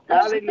for my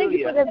son. Thank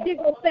you for that big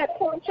old fat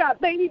pork chop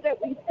baby that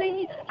we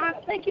see. I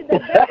thank you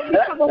that will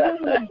become a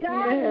woman of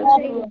God in the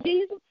name of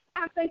Jesus.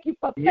 I thank you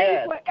for faith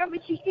wherever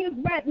she is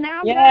right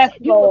now. Yes, God.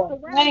 You Lord.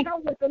 will surround her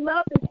with the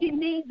love that she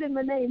needs in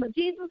the name of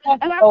Jesus. Yes,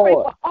 and I pray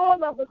for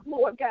all of us,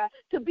 Lord God,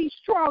 to be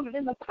strong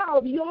in the power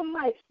of your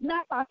might,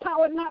 not by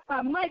power, not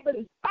by might, but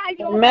by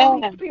your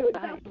Holy Spirit.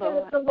 That's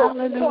the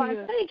Lord. So I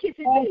thank you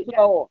today,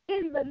 God,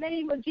 in the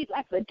name of Jesus.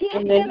 I forgive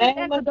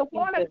after the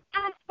water.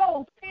 Our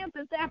souls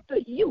panthers after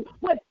you.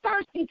 We're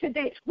thirsty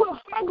today. We're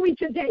hungry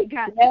today,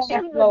 God.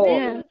 In the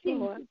name of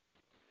Jesus.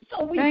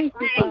 So we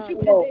praise you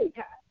today,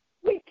 God.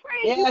 We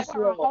praise you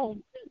for our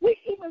home. We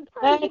even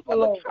praise you for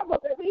the trouble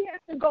that we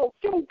have to go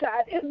through,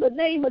 God, in the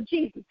name of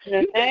Jesus.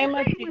 In the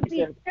name of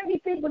Jesus.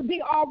 Everything would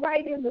be all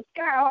right in the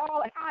sky,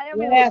 all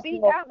however it would be,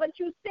 God, but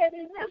you said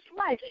in this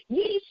life,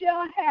 ye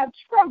shall have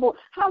trouble.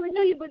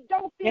 Hallelujah, but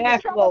don't fear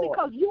the trouble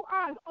because you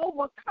are an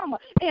overcomer,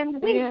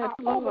 and we are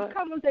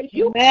overcomers as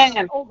you are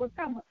an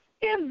overcomer.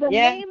 In the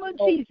name of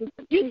Jesus.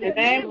 You said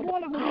every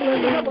one of us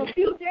have a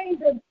few days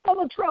that's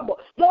full of trouble.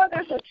 Lord,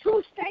 that's a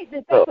true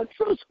statement. That's a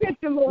true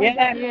scripture, Lord.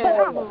 But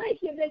I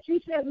thank you that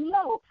you said,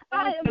 lo,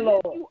 I am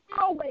with you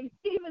always,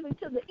 even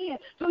until the end.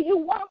 So you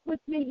walk with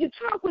me, you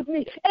talk with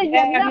me, and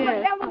you never,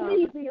 ever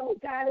leave me, oh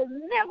God.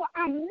 And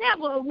I'm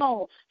never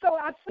alone. So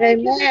I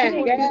thank you this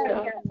morning,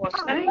 God.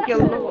 Thank you,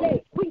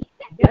 Lord. We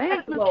set the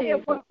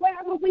atmosphere for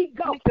wherever we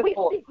go. We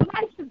speak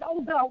life to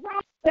those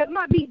around that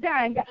might be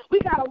dying, God. We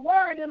got a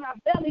word in our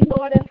belly,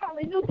 Lord, and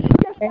hallelujah.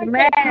 Just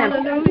like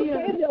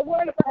hallelujah. Your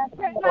word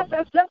about not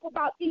yourself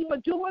about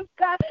evildoers,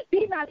 God.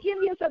 Be not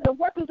envious of the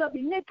workers of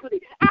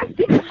iniquity. I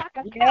did it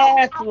like a cow.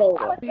 Yes,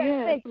 Lord. I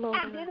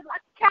did it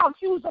like a cow.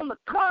 She was on the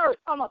curd,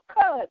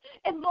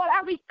 and Lord,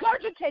 I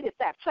regurgitated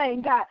that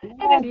saying, God.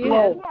 And it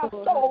blessed my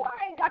soul.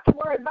 I ain't got to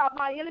worry about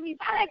my enemies.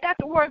 I ain't got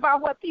to worry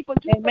about what people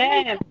do to me.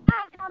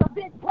 I got a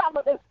big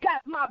brother that's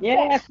got my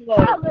back.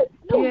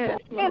 Hallelujah.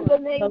 In the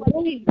name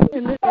of Jesus.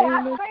 So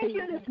I thank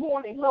you this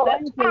morning, Lord.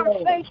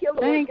 I thank you,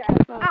 Lord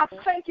God. I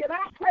thank you and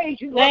I praise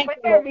you, Lord,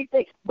 for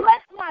everything.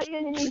 Bless my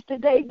enemies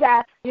today,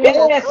 God. Yes,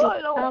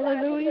 good, Lord,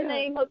 hallelujah. In the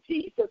name of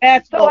Jesus.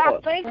 Yes, so I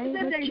thank you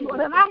today, Lord,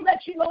 and I'll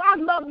let you know I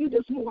love you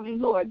this morning,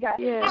 Lord God.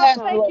 I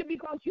thank you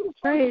because you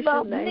first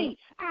love me.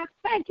 I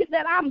thank you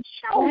that I'm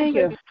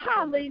chosen.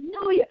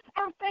 Hallelujah.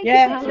 I thank you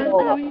that you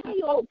love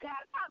me, oh God.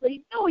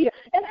 Hallelujah.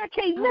 And I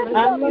can't never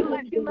love you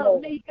like you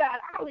love me, God.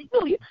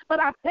 Hallelujah. But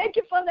I thank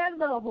you for that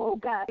love, oh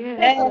God.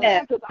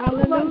 Yes.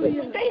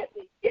 Hallelujah.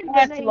 In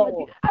the name of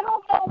Jesus. I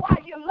don't know why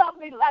you love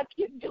me like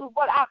you do,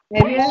 but I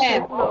thank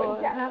you,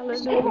 Lord.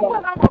 Hallelujah. Even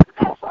when I'm a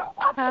messer,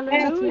 I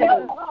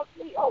still love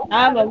me, oh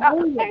God. I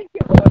thank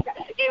you, Lord God.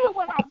 Even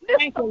when I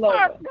miss the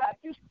mark, God,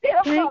 you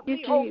still love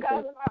me, oh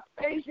God, and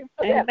I praise you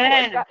for that,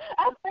 Lord God.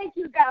 I thank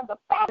you, God, the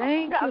Father,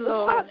 God,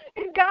 the Son,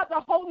 and God,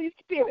 the Holy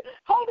Spirit.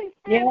 Holy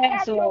Spirit,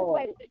 have your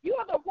way. You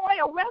are the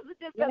royal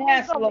residence that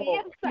lives on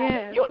the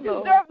inside. You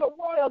deserve the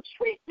royal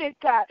treatment,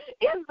 God,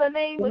 in the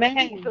name of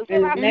Jesus.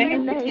 And I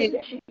thank you.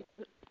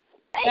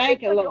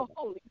 Thank you for your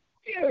Holy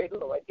Spirit,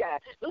 Lord God.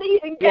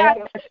 Lead and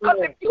guide us. Because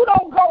if you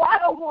don't go, I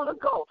don't want to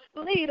go.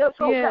 Lead us,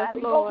 oh God.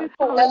 And go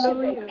before us.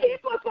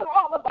 Keep us in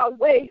all of our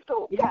ways,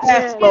 oh God.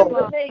 In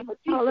the name of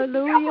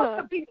Jesus. Help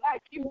us to be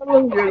like you.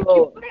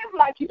 Live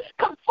like you.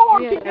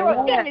 Conform to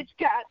your image,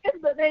 God.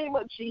 In the name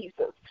of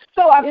Jesus.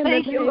 So I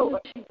thank you,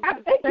 Lord. I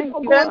thank you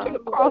for going to the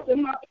cross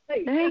in my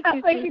place.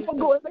 I thank you for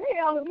going to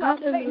hell in my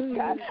place,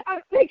 God. I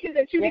thank you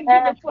that you didn't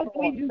give us what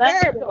we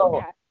deserve, oh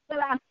God. But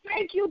I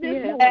thank you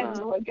this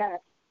morning, Lord God.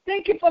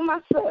 Thank you for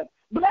my son.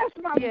 Bless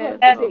my son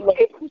today.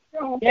 Keep him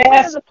strong.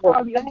 Yes, the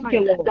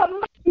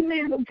mighty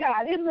man of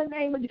God, in the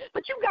name of Jesus.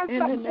 But you got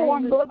something for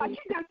him, Lord. Like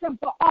you got something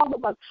for all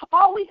of us.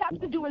 All we have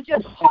to do is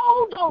just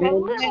hold on a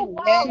little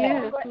while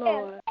longer,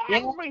 and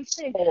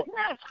everything,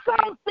 not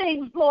some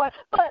things, Lord,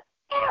 but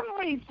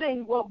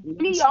everything will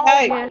be all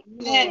right.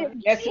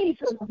 In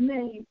Jesus'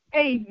 name,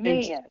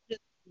 amen.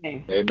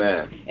 Amen.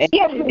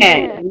 Yes,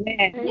 Amen.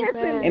 Yes,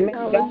 Amen.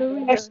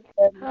 Hallelujah.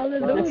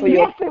 Hallelujah.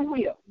 Yes, it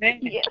will.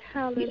 Yes,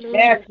 Hallelujah.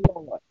 Yes,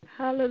 Lord.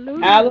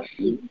 Hallelujah.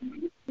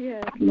 Hallelujah.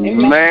 Yes.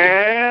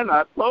 Man,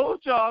 I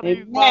told y'all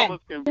these mamas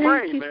can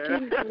pray,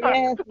 man.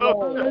 Yes,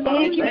 Lord.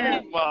 These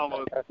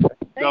mamas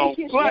don't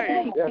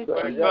play when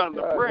it comes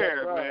to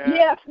prayer, man.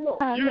 Yes,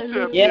 Lord. You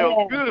should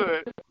feel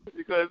good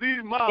because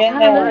these mamas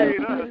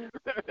prayed us.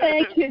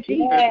 Thank you,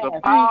 Jesus. It's the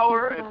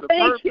power, it's the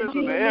purpose,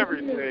 and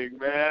everything,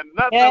 man.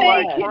 Nothing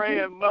like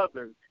praying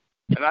mothers.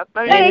 And I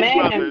thank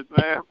you, mothers,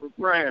 man, for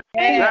praying.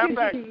 Matter of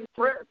fact,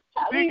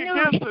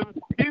 Deacon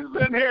Gibson, he's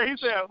been here. He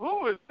said,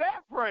 "Who is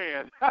that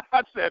praying?"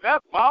 I said,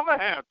 "That's Mama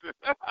Hampton."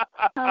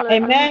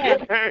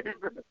 Amen.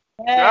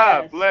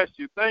 God bless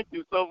you. Thank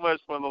you so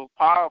much for those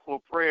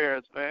powerful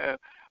prayers, man.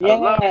 I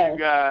love you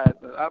guys.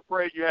 I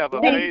pray you have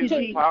an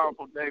amazing,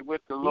 powerful day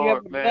with the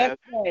Lord, man.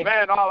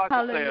 Man, all I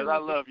can say is I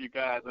love you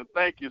guys, and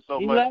thank you so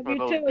much for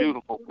those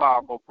beautiful,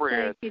 powerful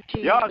prayers.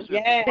 Y'all should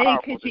be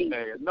powerful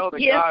today and know that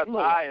God's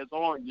eye is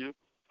on you.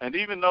 And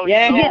even though He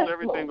knows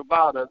everything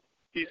about us,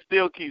 He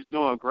still keeps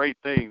doing great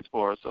things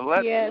for us. So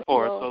let's do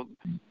for us. So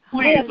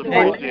please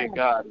appreciate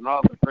God and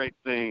all the great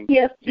things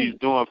He's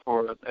doing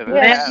for us and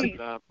has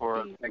done for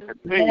us and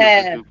continues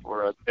to do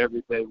for us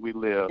every day we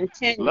live.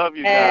 Love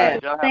you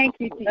guys. Y'all have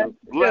a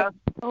blessed,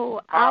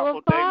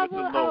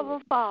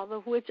 our Father,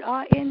 which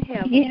art in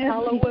heaven,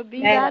 hallowed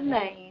be thy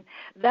name.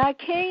 Thy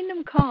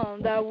kingdom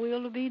come, thy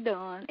will be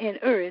done in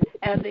earth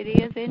as it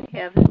is in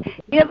heaven.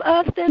 Give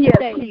us this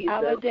day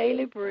our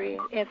daily bread,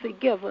 and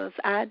forgive us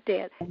our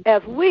debt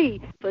as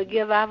we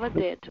forgive our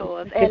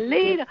debtors. And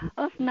lead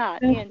us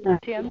not into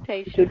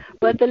temptation,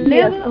 but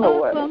deliver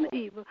us from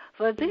evil.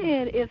 For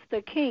then is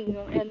the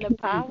kingdom and the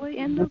power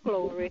and the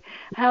glory.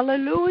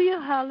 Hallelujah,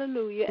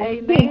 hallelujah.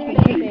 Amen,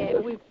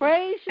 amen. We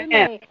praise your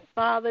name.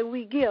 Father,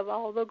 we give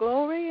all the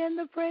glory and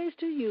the praise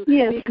to you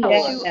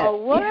because you are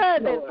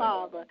worthy,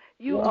 Father.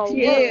 You are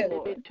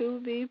worthy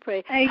to be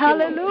praised.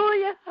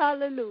 Hallelujah,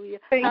 hallelujah,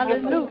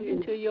 hallelujah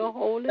to your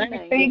holy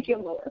name. Thank you,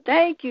 Lord.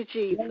 Thank you,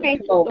 Jesus.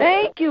 Thank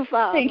you,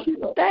 Father.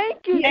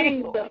 Thank you,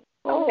 Jesus.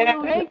 Oh,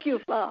 thank you,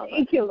 Father.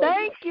 Thank you, Lord.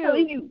 Thank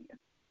you.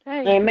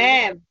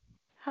 Amen.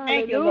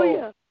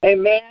 Hallelujah.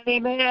 Amen,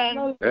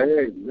 amen.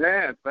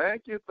 Amen.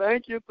 Thank you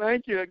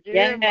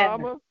again,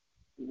 Mama.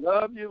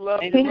 Love you,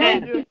 love you,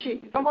 love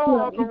you. Come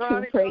on, Uncle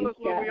Ronnie, tell us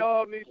what we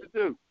all need to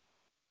do.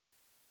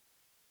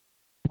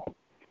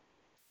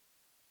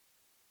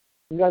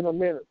 You got a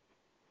minute.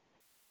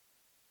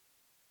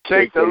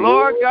 Take the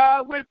Lord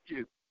God with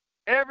you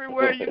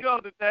everywhere you go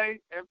today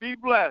and be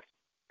blessed.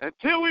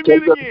 Until we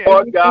meet again. Take the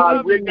Lord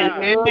God with you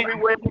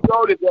everywhere you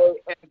go today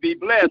and be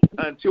blessed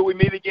until we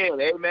meet again.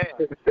 Amen.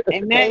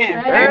 Amen.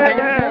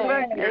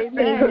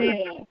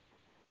 Amen.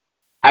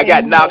 I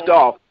got knocked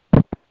off.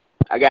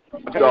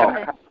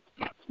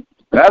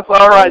 That's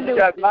all right. You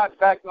got knocked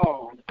back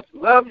on.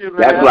 Love you, man.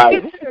 That's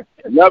right.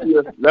 Love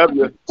you. Love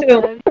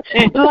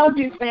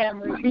you,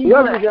 family.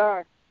 Love you,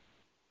 guys.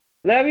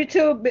 Love you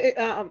too,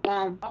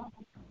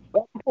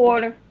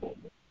 Porter.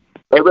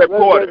 Hey, Red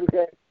Porter.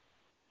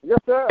 Yes,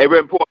 sir. Hey,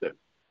 Red Porter.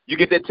 You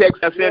get that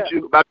text I sent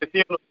you about the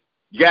funeral?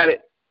 You got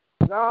it?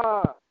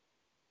 Nah.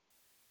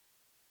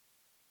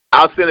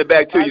 I'll send it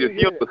back to you. The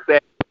funeral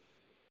Saturday.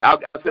 I'll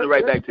send it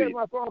right back to you.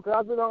 My phone, cause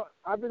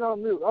I've been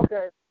on mute.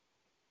 Okay.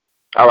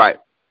 All right.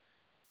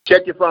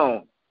 Check your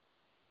phone.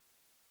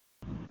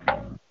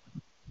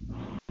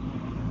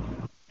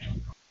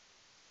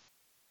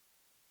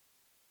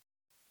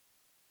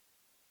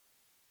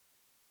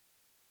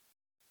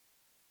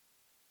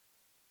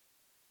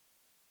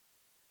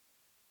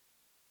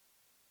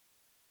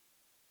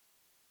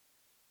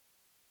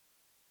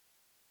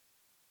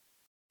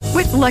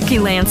 With Lucky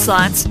Land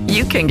Slots,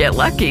 you can get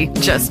lucky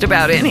just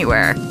about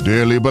anywhere.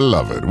 Dearly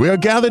beloved, we are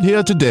gathered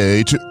here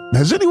today to...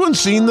 Has anyone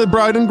seen the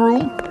bride and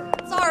groom?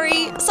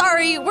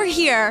 Sorry, we're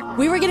here.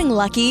 We were getting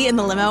lucky in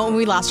the limo and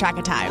we lost track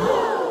of time.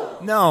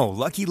 No,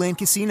 Lucky Land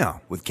Casino,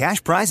 with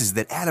cash prizes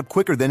that add up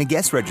quicker than a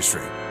guest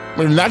registry.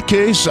 In that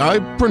case, I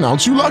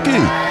pronounce you lucky.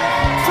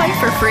 Play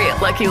for free at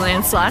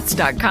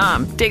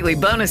LuckyLandSlots.com. Daily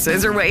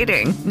bonuses are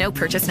waiting. No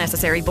purchase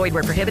necessary. Void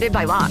where prohibited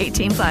by law.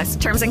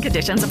 18+. Terms and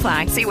conditions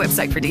apply. See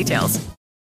website for details.